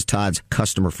spend. This is Todd's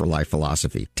customer for life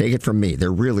philosophy. Take it from me,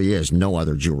 there really is no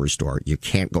other jewelry store. You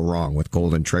can't go wrong with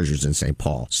Golden Treasures in St.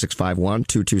 Paul.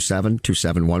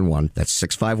 651-227-2711. That's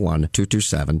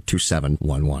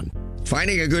 651-227-2711.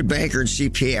 Finding a good banker and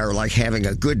CPA are like having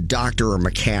a good doctor or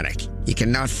mechanic. You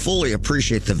cannot fully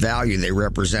appreciate the value they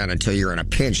represent until you're in a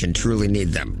pinch and truly need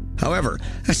them. However,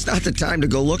 that's not the time to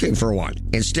go looking for one.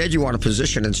 Instead, you want to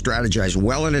position and strategize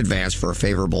well in advance for a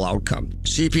favorable outcome.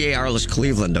 CPA Arliss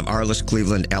Cleveland of Arliss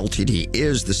Cleveland LTD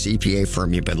is the CPA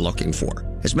firm you've been looking for.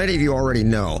 As many of you already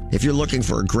know, if you're looking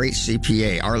for a great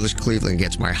CPA, Arliss Cleveland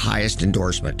gets my highest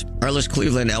endorsement. Arliss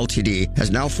Cleveland LTD has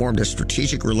now formed a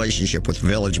strategic relationship with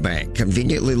Village Bank,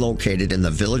 conveniently located in the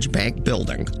Village Bank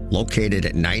building, located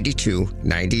at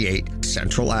 9298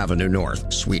 Central Avenue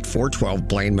North, Suite 412,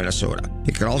 Blaine, Minnesota.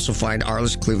 You can also find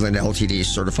Arliss Cleveland LTD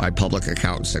certified public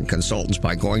accountants and consultants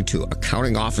by going to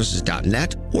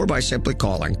accountingoffices.net or by simply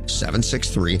calling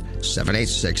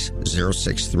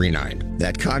 763-786-0639.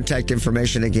 That contact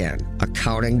information again,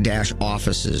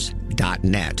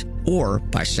 accounting-offices.net or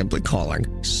by simply calling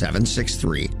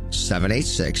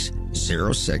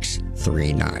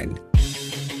 763-786-0639.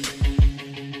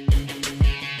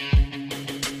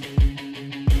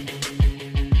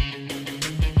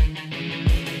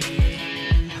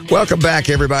 Welcome back,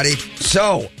 everybody.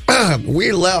 So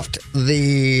we left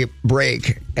the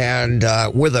break and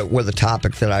with a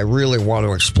topic that I really want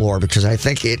to explore because I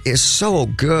think it is so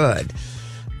good.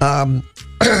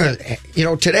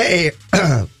 Today,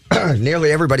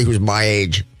 nearly everybody who's my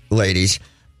age, ladies,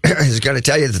 is going to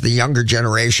tell you that the younger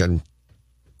generation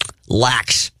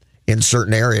lacks in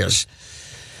certain areas.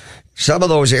 Some of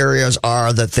those areas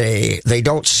are that they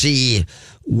don't see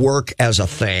work as a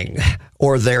thing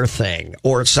or their thing,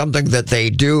 or it's something that they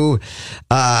do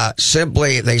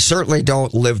simply. They certainly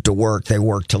don't live to work. They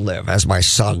work to live, as my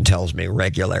son tells me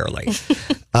regularly.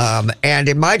 And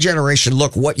in my generation,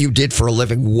 look, what you did for a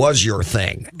living was your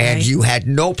thing. And Right. you had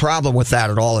no problem with that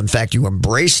at all. In fact, you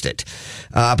embraced it.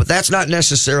 But that's not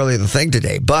necessarily the thing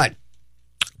today. But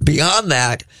beyond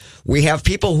that, we have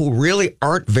people who really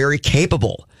aren't very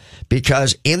capable,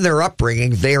 because in their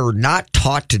upbringing, they are not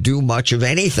taught to do much of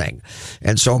anything.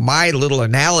 And so my little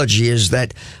analogy is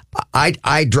that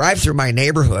I drive through my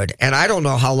neighborhood, and I don't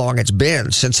know how long it's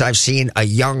been since I've seen a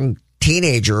young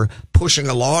teenager pushing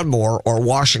a lawnmower or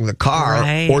washing the car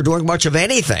Right. or doing much of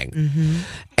anything. Mm-hmm.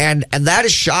 And that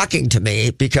is shocking to me,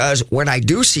 because when I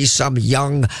do see some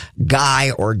young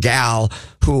guy or gal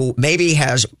who maybe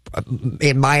has,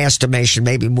 in my estimation,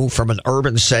 maybe moved from an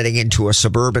urban setting into a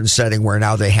suburban setting where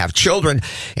now they have children,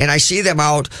 and I see them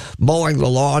out mowing the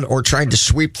lawn or trying to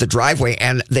sweep the driveway,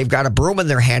 and they've got a broom in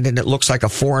their hand and it looks like a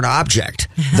foreign object.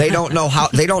 They don't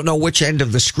know which end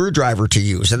of the screwdriver to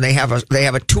use, and they have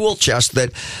a tool chest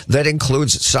that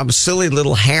includes some silly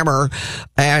little hammer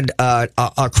and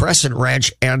a crescent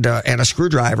wrench and a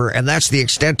screwdriver, and that's the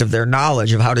extent of their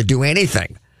knowledge of how to do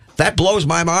anything. That blows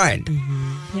my mind.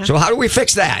 Mm-hmm. Yeah. So how do we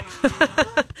fix that?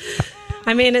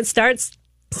 I mean, it starts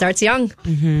young.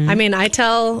 Mm-hmm. I mean, I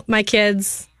tell my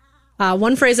kids,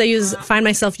 one phrase I find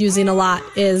myself using a lot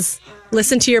is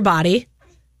listen to your body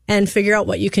and figure out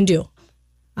what you can do.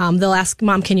 They'll ask,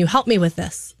 Mom, can you help me with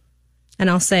this? And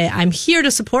I'll say, I'm here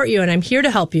to support you and I'm here to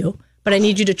help you, but I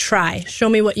need you to try. Show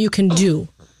me what you can do.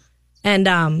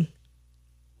 And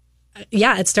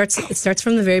it starts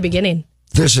from the very beginning.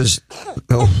 This is.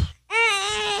 Oh.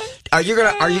 Are you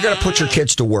gonna put your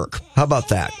kids to work? How about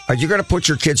that? Are you gonna put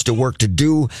your kids to work to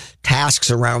do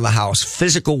tasks around the house,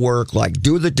 physical work like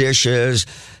do the dishes,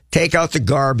 take out the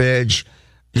garbage,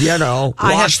 wash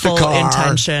I have the full car?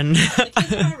 intention.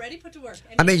 Kids are already put to work.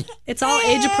 I mean, It's all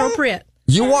age appropriate.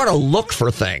 you want to look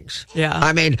for things. Yeah.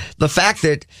 I mean, the fact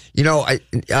that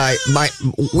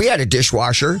we had a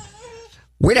dishwasher.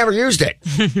 We never used it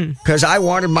because I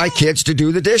wanted my kids to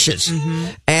do the dishes.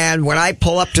 And when I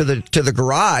pull up to the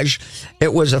garage,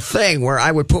 it was a thing where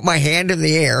I would put my hand in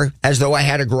the air as though I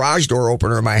had a garage door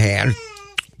opener in my hand,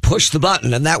 push the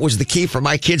button, and that was the key for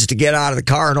my kids to get out of the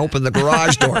car and open the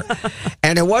garage door.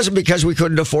 And it wasn't because we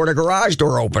couldn't afford a garage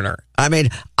door opener. I mean,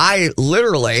 I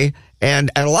literally,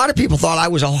 and a lot of people thought I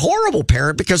was a horrible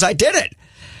parent because I did it.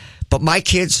 But my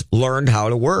kids learned how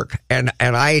to work, and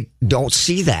I don't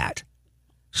see that.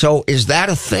 So is that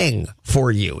a thing for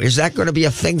you? Is that going to be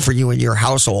a thing for you in your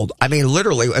household? I mean,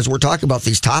 literally, as we're talking about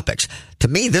these topics, to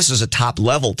me, this is a top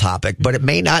level topic, but it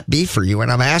may not be for you. And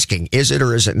I'm asking, is it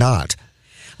or is it not?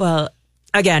 Well,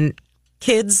 again,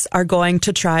 kids are going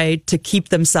to try to keep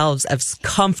themselves as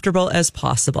comfortable as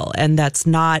possible. And that's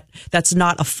not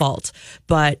a fault.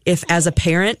 But if as a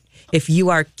parent, if you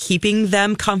are keeping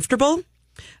them comfortable,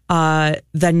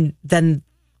 then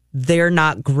they're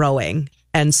not growing.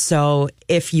 And so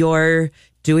if you're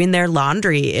doing their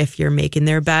laundry, if you're making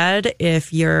their bed,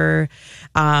 if you're,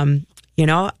 I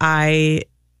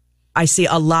see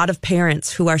a lot of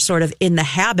parents who are sort of in the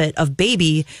habit of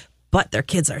baby, but their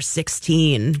kids are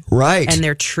 16. Right. And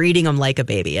they're treating them like a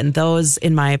baby. And those,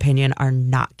 in my opinion, are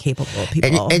not capable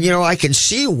people. And I can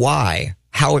see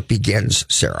how it begins,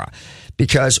 Sarah,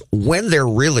 because when they're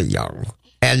really young,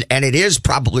 and it is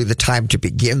probably the time to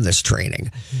begin this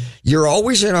training, you're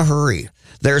always in a hurry.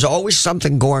 There's always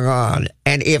something going on.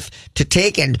 And if to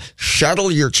take and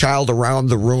shuttle your child around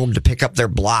the room to pick up their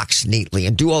blocks neatly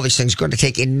and do all these things is going to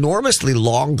take enormously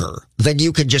longer than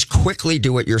you can just quickly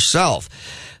do it yourself.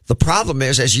 The problem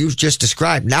is, as you've just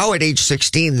described, now at age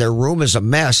 16, their room is a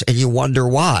mess and you wonder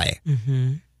why.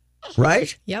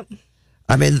 Right? Yep.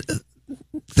 I mean,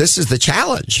 this is the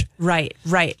challenge. Right.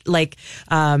 Like,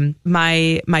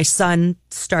 my son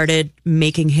started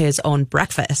making his own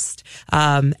breakfast.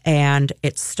 And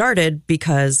it started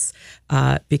because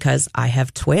I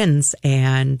have twins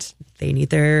and they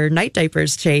need their night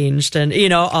diapers changed and,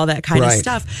 all that kind of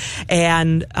stuff.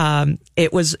 And,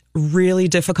 it was really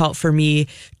difficult for me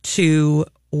to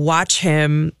watch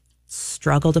him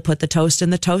struggle to put the toast in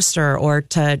the toaster or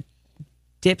to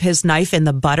dip his knife in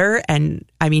the butter. And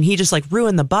I mean, he just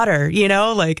ruined the butter,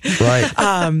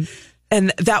 Right.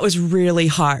 And that was really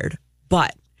hard,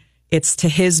 but it's to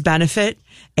his benefit.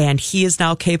 And he is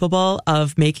now capable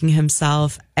of making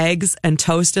himself eggs and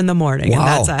toast in the morning.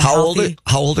 Wow. And that's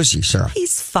How old is he, Sarah?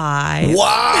 He's 5.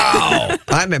 Wow.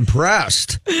 I'm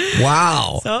impressed.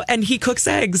 Wow. So, and he cooks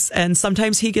eggs and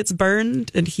sometimes he gets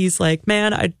burned and he's like,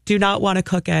 man, I do not want to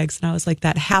cook eggs. And I was like,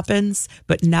 that happens,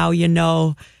 but now you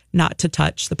know not to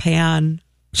touch the pan.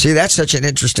 See, that's such an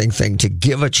interesting thing, to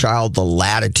give a child the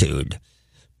latitude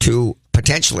to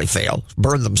potentially fail,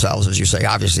 burn themselves, as you say.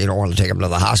 Obviously, you don't want to take them to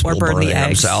the hospital or burning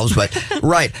themselves, but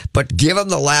but give them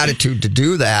the latitude to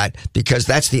do that, because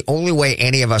that's the only way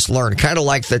any of us learn. Kind of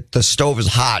like the stove is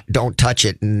hot, don't touch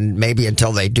it, and maybe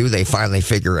until they do, they finally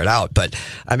figure it out. But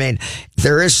I mean,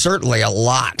 there is certainly a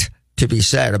lot to be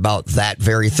said about that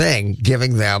very thing,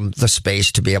 giving them the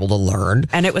space to be able to learn.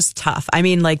 And it was tough. I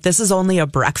mean, this is only a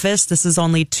breakfast. This is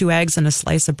only 2 eggs and a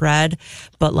slice of bread.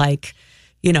 But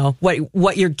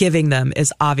what you're giving them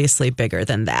is obviously bigger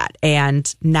than that.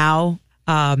 And now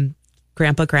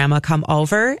Grandpa, Grandma come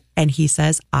over and he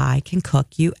says, I can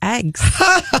cook you eggs.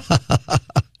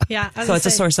 Yeah. So it's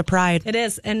a source of pride. It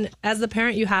is. And as the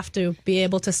parent, you have to be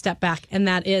able to step back. And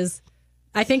that is,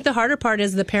 I think the harder part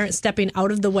is the parent stepping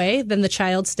out of the way than the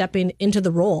child stepping into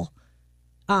the role.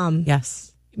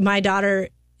 Yes. My daughter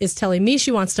is telling me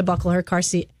she wants to buckle her car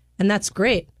seat, and that's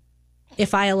great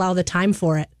if I allow the time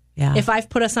for it. Yeah. If I've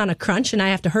put us on a crunch and I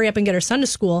have to hurry up and get her son to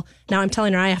school, now I'm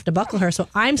telling her I have to buckle her. So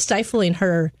I'm stifling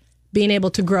her being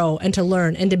able to grow and to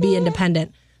learn and to be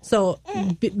independent. So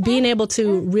being able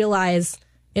to realize,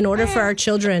 in order for our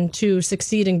children to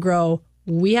succeed and grow,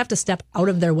 we have to step out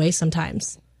of their way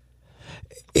sometimes.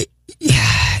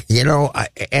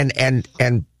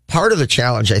 And part of the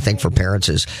challenge, I think, for parents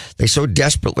is they so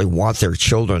desperately want their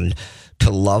children to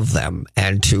love them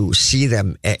and to see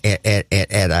them at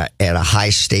a high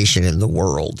station in the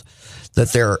world,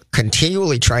 that they're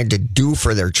continually trying to do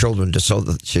for their children to show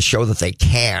that they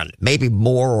can, maybe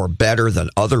more or better than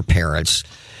other parents.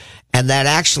 And that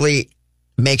actually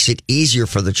makes it easier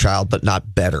for the child, but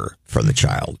not better for the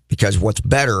child, because what's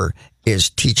better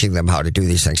is teaching them how to do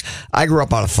these things. I grew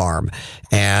up on a farm,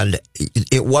 and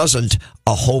it wasn't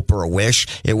a hope or a wish.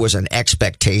 It was an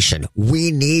expectation.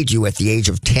 We need you at the age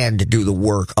of 10 to do the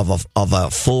work of a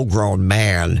full grown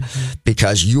man,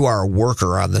 because you are a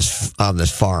worker on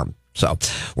this farm. So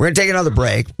we're going to take another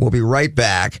break. We'll be right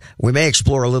back. We may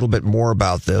explore a little bit more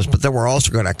about this, but then we're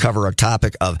also going to cover a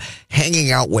topic of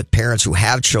hanging out with parents who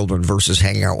have children versus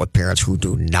hanging out with parents who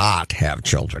do not have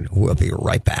children. We'll be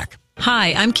right back.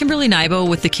 Hi, I'm Kimberly Nybo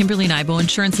with the Kimberly Nybo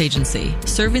Insurance Agency,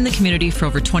 serving the community for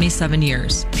over 27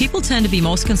 years. People tend to be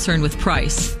most concerned with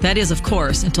price. That is, of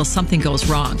course, until something goes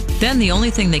wrong. Then the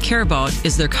only thing they care about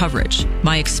is their coverage.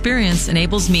 My experience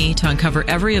enables me to uncover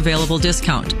every available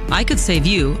discount. I could save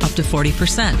you up to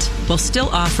 40% while still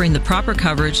offering the proper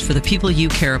coverage for the people you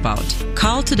care about.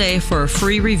 Call today for a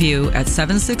free review at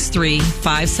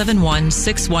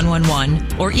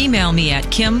 763-571-6111 or email me at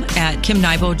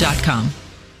kim@kimnybo.com.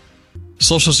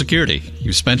 Social Security.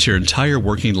 You've spent your entire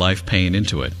working life paying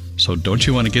into it. So don't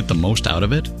you want to get the most out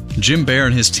of it? Jim Baer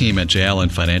and his team at J. Allen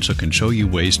Financial can show you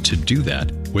ways to do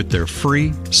that with their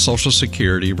free Social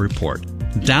Security report.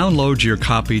 Download your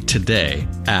copy today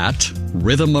at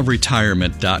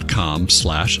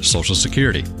rhythmofretirement.com/Social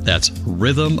Security. That's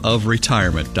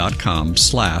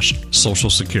rhythmofretirement.com/Social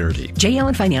Security. J.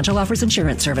 Allen Financial offers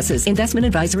insurance services. Investment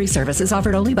advisory services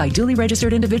offered only by duly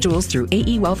registered individuals through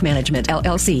AE Wealth Management,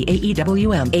 LLC,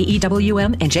 AEWM.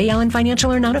 AEWM and J. Allen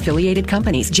Financial are not affiliated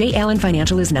companies. J. Allen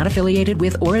Financial is not affiliated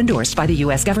with or endorsed by the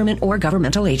U.S. government or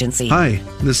governmental agency. Hi,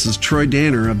 this is Troy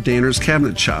Danner of Danner's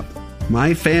Cabinet Shop.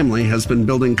 My family has been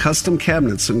building custom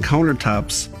cabinets and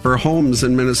countertops for homes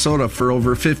in Minnesota for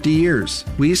over 50 years.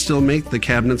 We still make the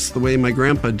cabinets the way my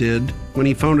grandpa did when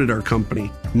he founded our company.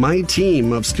 My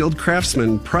team of skilled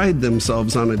craftsmen pride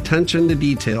themselves on attention to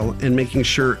detail and making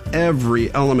sure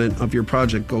every element of your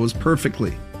project goes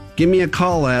perfectly. Give me a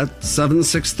call at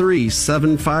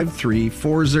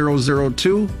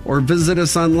 763-753-4002 or visit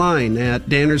us online at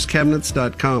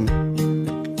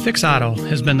dannerscabinets.com. Fix Auto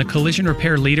has been the collision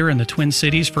repair leader in the Twin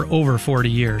Cities for over 40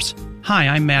 years. Hi,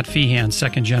 I'm Matt Feehan,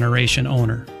 second-generation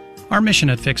owner. Our mission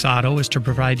at Fix Auto is to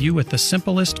provide you with the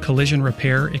simplest collision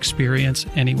repair experience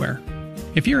anywhere.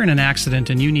 If you're in an accident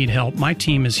and you need help, my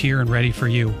team is here and ready for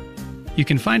you. You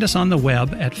can find us on the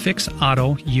web at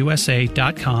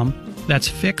fixautousa.com. That's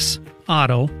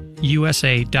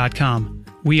fixautousa.com.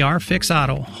 We are Fix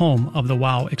Auto, home of the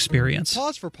WOW experience.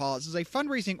 Pause for Paws is a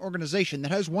fundraising organization that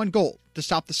has one goal: to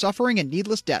stop the suffering and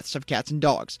needless deaths of cats and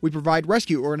dogs. We provide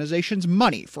rescue organizations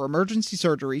money for emergency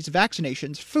surgeries,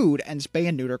 vaccinations, food, and spay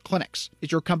and neuter clinics.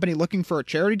 Is your company looking for a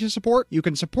charity to support? You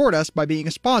can support us by being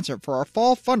a sponsor for our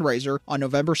fall fundraiser on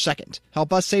November 2nd.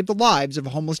 Help us save the lives of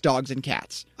homeless dogs and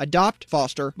cats. Adopt,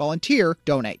 foster, volunteer,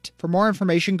 donate. For more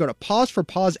information, go to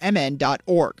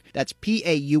pausforpawsmn.org. That's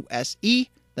PAUSE,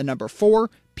 the number 4,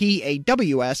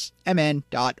 PAWSMN.org.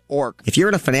 If you're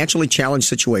in a financially challenged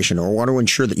situation or want to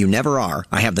ensure that you never are,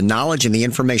 I have the knowledge and the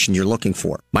information you're looking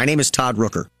for. My name is Todd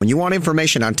Rooker. When you want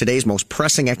information on today's most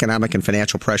pressing economic and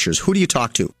financial pressures, who do you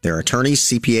talk to? There are attorneys,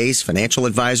 CPAs, financial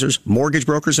advisors, mortgage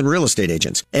brokers, and real estate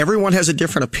agents. Everyone has a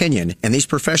different opinion, and these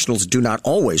professionals do not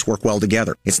always work well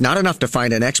together. It's not enough to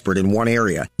find an expert in one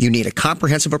area. You need a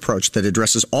comprehensive approach that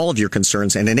addresses all of your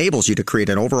concerns and enables you to create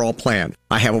an overall plan.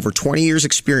 I have over 20 years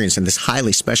experience in this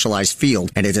highly specialized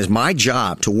field, and it is my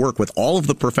job to work with all of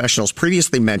the professionals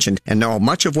previously mentioned and know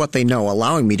much of what they know,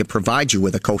 allowing me to provide you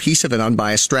with a cohesive and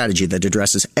unbiased strategy that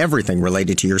addresses everything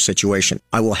related to your situation.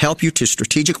 I will help you to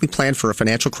strategically plan for a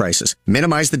financial crisis,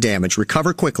 minimize the damage,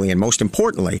 recover quickly, and most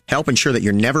importantly, help ensure that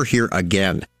you're never here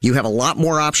again. You have a lot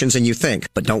more options than you think,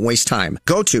 but don't waste time.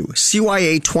 Go to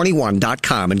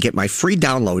CYA21.com and get my free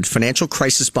download Financial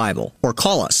Crisis Bible, or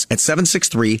call us at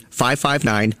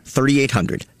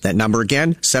 763-559-3800. That number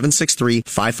again,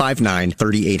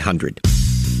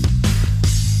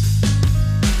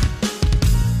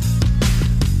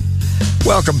 763-559-3800.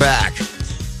 Welcome back.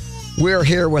 We're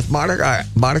here with Monica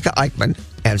Eichman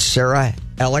and Sara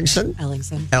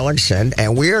Elllingson,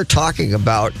 and we are talking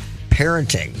about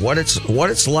parenting, what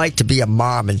it's like to be a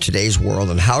mom in today's world,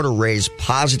 and how to raise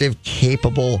positive,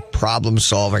 capable,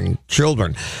 problem-solving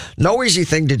children. No easy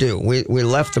thing to do. We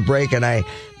left the break, and I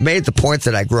made the point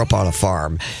that I grew up on a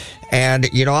farm. And,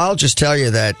 you know, I'll just tell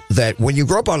you that when you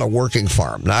grow up on a working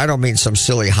farm, now I don't mean some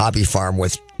silly hobby farm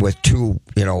with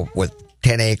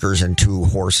 10 acres and 2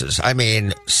 horses. I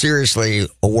mean, seriously,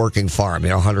 a working farm,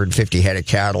 150 head of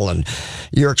cattle, and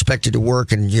you're expected to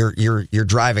work, and you're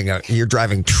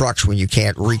driving trucks when you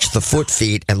can't reach the foot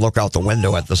feet and look out the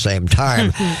window at the same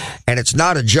time. And it's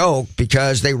not a joke,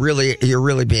 because you're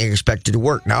really being expected to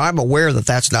work. Now, I'm aware that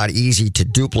that's not easy to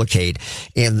duplicate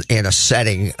in a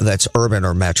setting that's urban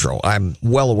or metro. I'm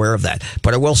well aware of that.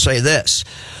 But I will say this: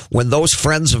 when those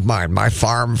friends of mine, my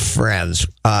farm friends,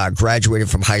 graduated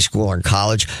from high school and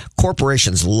college,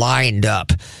 corporations lined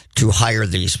up to hire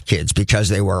these kids because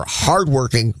they were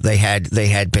hardworking. They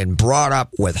had been brought up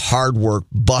with hard work,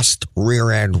 bust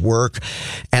rear end work,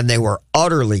 and they were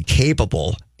utterly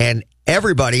capable. And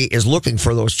everybody is looking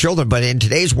for those children, but in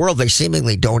today's world, they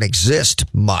seemingly don't exist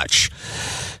much.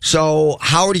 So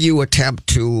how do you attempt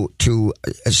to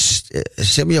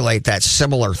simulate that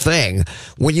similar thing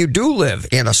when you do live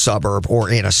in a suburb or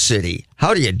in a city?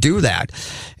 How do you do that?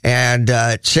 And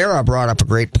Sarah brought up a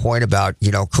great point about,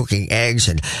 cooking eggs.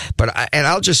 And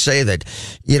I'll just say that,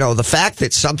 the fact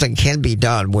that something can be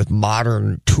done with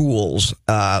modern tools,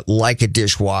 like a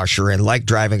dishwasher and like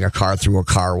driving a car through a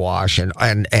car wash and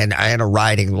a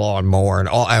riding lawnmower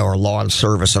or lawn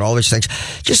service and all these things,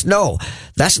 just know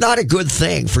that's not a good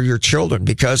thing for your children,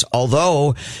 because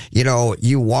although,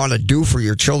 you want to do for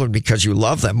your children because you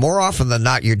love them, more often than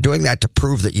not, you're doing that to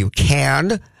prove that you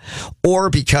can,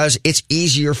 or because it's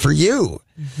easier for you.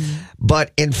 Mm-hmm.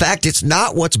 But in fact, it's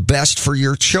not what's best for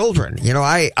your children.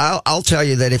 I'll tell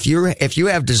you that if you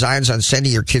have designs on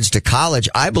sending your kids to college,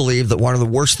 I believe that one of the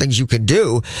worst things you can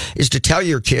do is to tell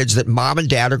your kids that mom and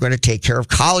dad are going to take care of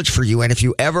college for you. And if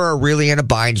you ever are really in a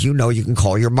bind, you can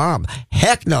call your mom.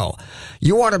 Heck no.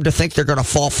 You want them to think they're going to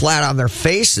fall flat on their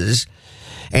faces.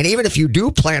 And even if you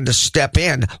do plan to step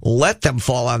in, let them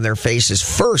fall on their faces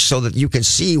first so that you can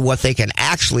see what they can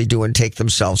actually do and take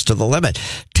themselves to the limit.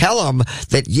 Tell them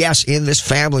that, yes, in this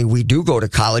family, we do go to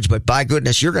college, but by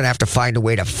goodness, you're going to have to find a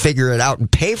way to figure it out and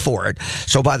pay for it.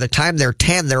 So by the time they're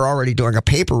 10, they're already doing a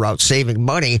paper route, saving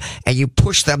money, and you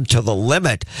push them to the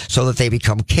limit so that they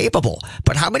become capable.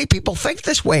 But how many people think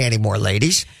this way anymore,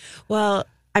 ladies? Well,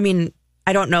 I mean,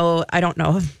 I don't know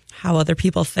how other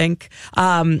people think.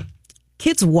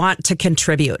 Kids want to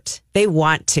contribute. They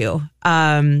want to.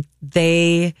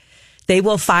 They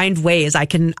will find ways. I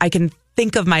can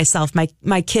think of myself.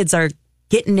 My kids are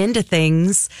getting into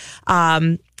things.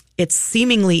 It's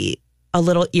seemingly a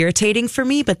little irritating for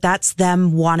me, but that's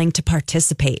them wanting to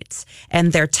participate,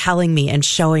 and they're telling me and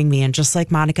showing me. And just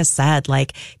like Monica said,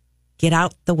 get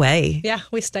out the way. Yeah,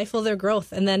 we stifle their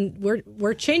growth, and then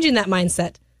we're changing that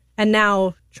mindset, and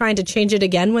now trying to change it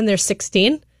again when they're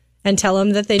 16. And tell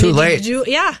them that they need to do.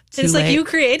 Yeah, it's like you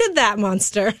created that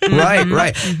monster. Right.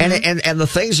 Mm-hmm. And the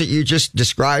things that you just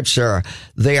described, Sarah,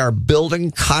 they are building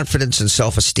confidence and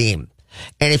self-esteem.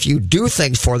 And if you do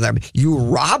things for them, you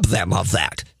rob them of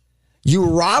that. You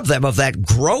rob them of that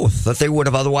growth that they would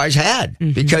have otherwise had,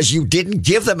 because you didn't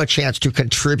give them a chance to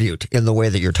contribute in the way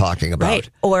that you're talking about. Right.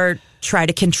 Or try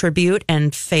to contribute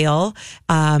and fail.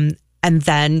 And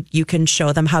then you can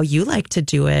show them how you like to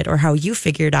do it, or how you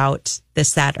figured out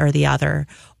this, that, or the other,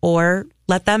 or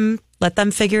let them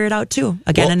figure it out too,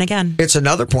 again and again. It's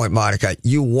another point, Monica.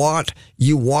 You want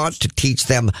to teach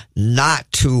them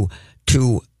not to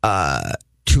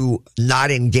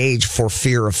not engage for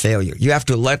fear of failure. You have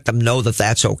to let them know that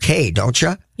that's okay, don't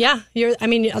you? Yeah.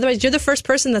 Otherwise you're the first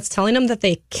person that's telling them that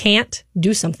they can't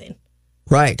do something.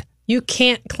 Right. You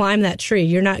can't climb that tree.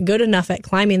 You're not good enough at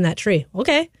climbing that tree.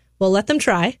 Okay. Well, let them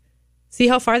try. See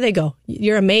how far they go.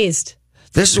 You're amazed.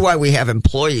 This is why we have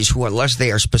employees who, unless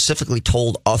they are specifically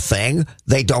told a thing,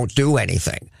 they don't do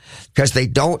anything. Because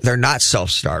they're not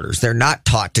self-starters. They're not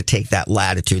taught to take that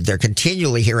latitude. They're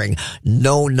continually hearing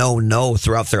no, no, no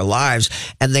throughout their lives,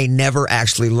 and they never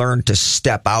actually learn to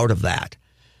step out of that.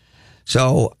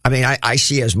 So, I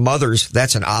see as mothers,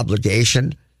 that's an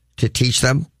obligation to teach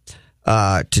them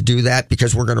to do that,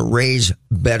 because we're going to raise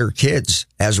better kids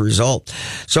as a result.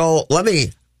 So let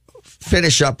me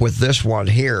finish up with this one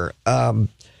here.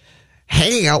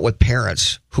 Hanging out with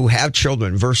parents who have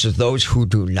children versus those who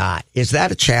do not. Is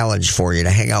that a challenge for you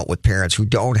to hang out with parents who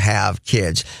don't have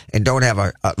kids and don't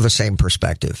have the same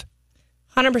perspective?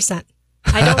 100%.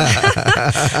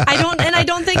 I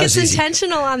don't think it's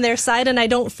intentional on their side, and I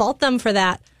don't fault them for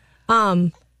that.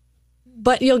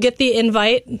 But you'll get the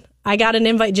invite. I got an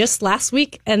invite just last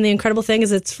week, and the incredible thing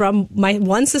is it's from my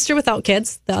one sister without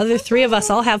kids. The other three of us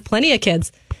all have plenty of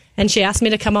kids. And she asked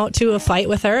me to come out to a fight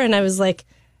with her, and I was like,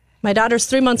 my daughter's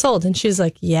 3 months old. And she's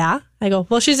like, yeah. I go,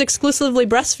 well, she's exclusively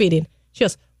breastfeeding. She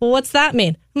goes, well, what's that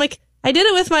mean? I'm like, I did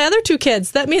it with my other two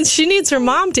kids. That means she needs her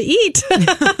mom to eat.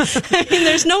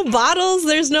 There's no bottles.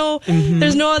 There's no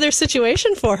other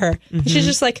situation for her. Mm-hmm. She's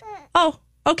just like, oh,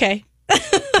 okay.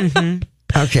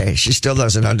 Okay, she still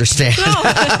doesn't understand.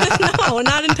 No,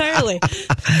 not entirely.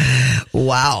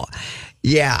 Wow.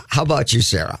 Yeah. How about you,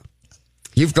 Sarah?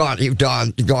 You've gone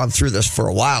through this for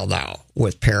a while now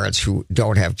with parents who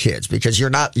don't have kids, because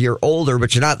you're older,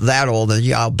 but you're not that old,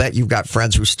 and I'll bet you've got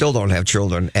friends who still don't have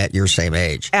children at your same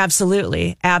age.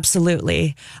 Absolutely.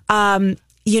 I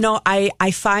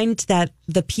find that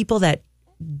the people that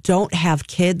don't have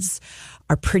kids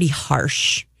are pretty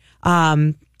harsh.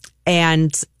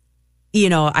 And, you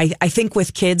know, I think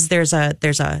with kids, there's a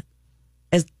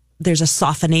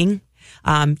softening.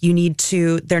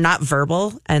 They're not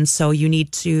verbal. And so you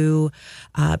need to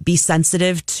be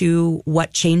sensitive to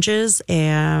what changes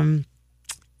and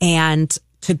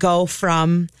to go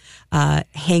from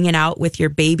hanging out with your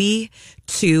baby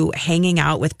to hanging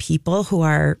out with people who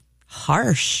are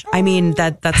harsh. I mean,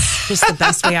 that's just the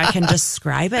best way I can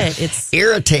describe it. It's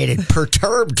irritated,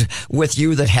 perturbed with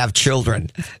you that have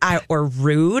children. Or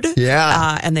rude.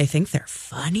 Yeah. And they think they're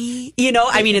funny. You know,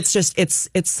 I mean, it's just, it's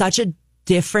such a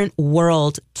different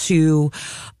world to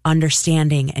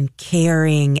understanding and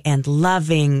caring and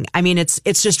loving. I mean, it's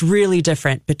just really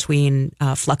different between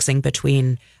fluxing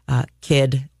between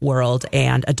kid world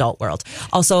and adult world.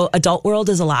 Also, adult world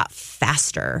is a lot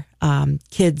faster.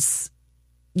 Kids,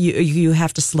 you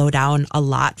have to slow down a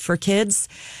lot for kids,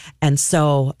 and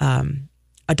so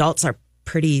adults are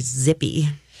pretty zippy.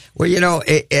 Well, you know,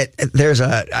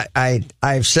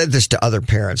 I've said this to other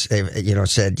parents. They've,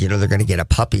 said, they're going to get a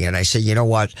puppy. And I say, you know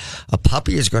what? A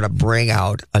puppy is going to bring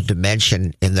out a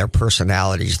dimension in their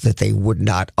personalities that they would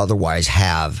not otherwise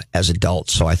have as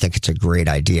adults. So I think it's a great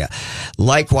idea.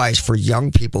 Likewise, for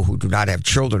young people who do not have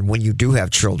children, when you do have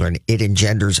children, it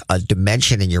engenders a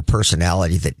dimension in your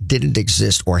personality that didn't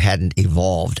exist or hadn't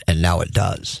evolved. And now it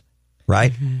does.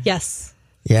 Right? Mm-hmm. Yes.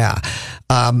 Yeah.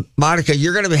 Monica,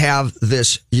 you're going to have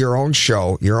your own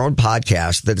show, your own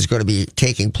podcast that is going to be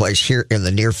taking place here in the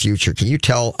near future. Can you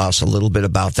tell us a little bit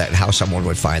about that and how someone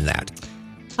would find that?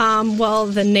 Well,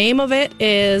 the name of it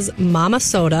is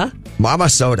Mommasota.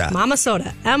 Mommasota.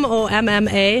 Mommasota.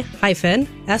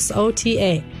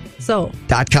 MOMMA-SOTA. So.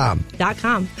 .com.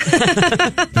 .com.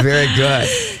 Very good.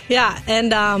 Yeah.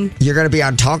 And you're going to be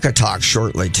on Tonka Talk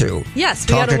shortly, too. Yes.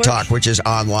 Tonka Talk, which is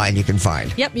online, you can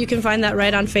find. Yep. You can find that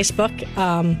right on Facebook.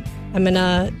 I'm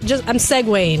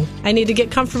segueing. I need to get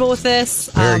comfortable with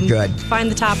this. Very good. Find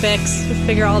the topics,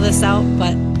 figure all this out.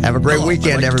 But have a great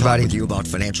weekend, everybody. To talk with you about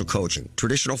financial coaching.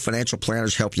 Traditional financial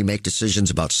planners help you make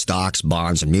decisions about stocks,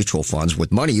 bonds, and mutual funds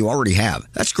with money you already have.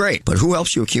 That's great. But who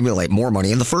helps you accumulate more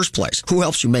money in the first place? Who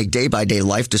helps you make day-by-day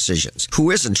life decisions?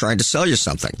 Who isn't trying to sell you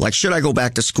something? Like, should I go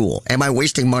back to school? Am I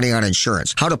wasting money on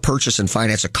insurance? How to purchase and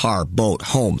finance a car, boat,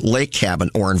 home, lake cabin,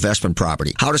 or investment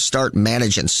property? How to start,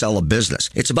 manage, and sell a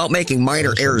business? It's about making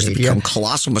minor errors that become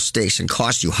colossal mistakes and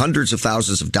cost you hundreds of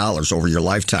thousands of dollars over your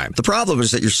lifetime. The problem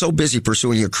is that you're so busy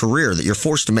pursuing your career that you're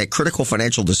forced to make critical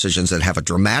financial decisions that have a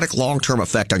dramatic long-term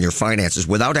effect on your finances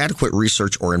without adequate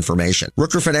research or information.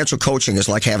 Rooker Financial Coaching is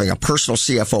like having a personal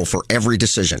CFO for every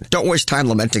decision. Don't waste time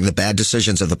lamenting the bad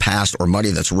decisions of the past or money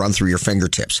that's run through your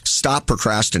fingertips. Stop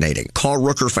procrastinating. Call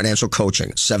Rooker Financial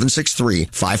Coaching,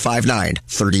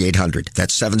 763-559-3800.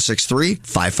 That's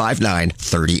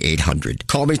 763-559-3800.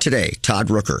 Call me today, Todd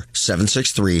Rooker,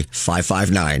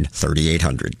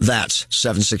 763-559-3800. That's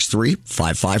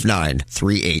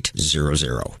 763-559-3800.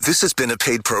 This has been a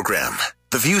paid program.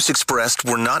 The views expressed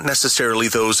were not necessarily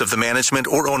those of the management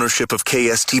or ownership of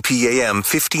KSTP-AM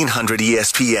 1500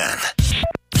 ESPN.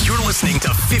 You're listening to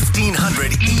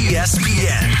 1500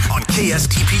 ESPN on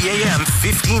KSTP-AM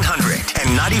 1500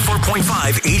 and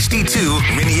 94.5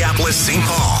 HD2 Minneapolis, St.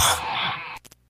 Paul.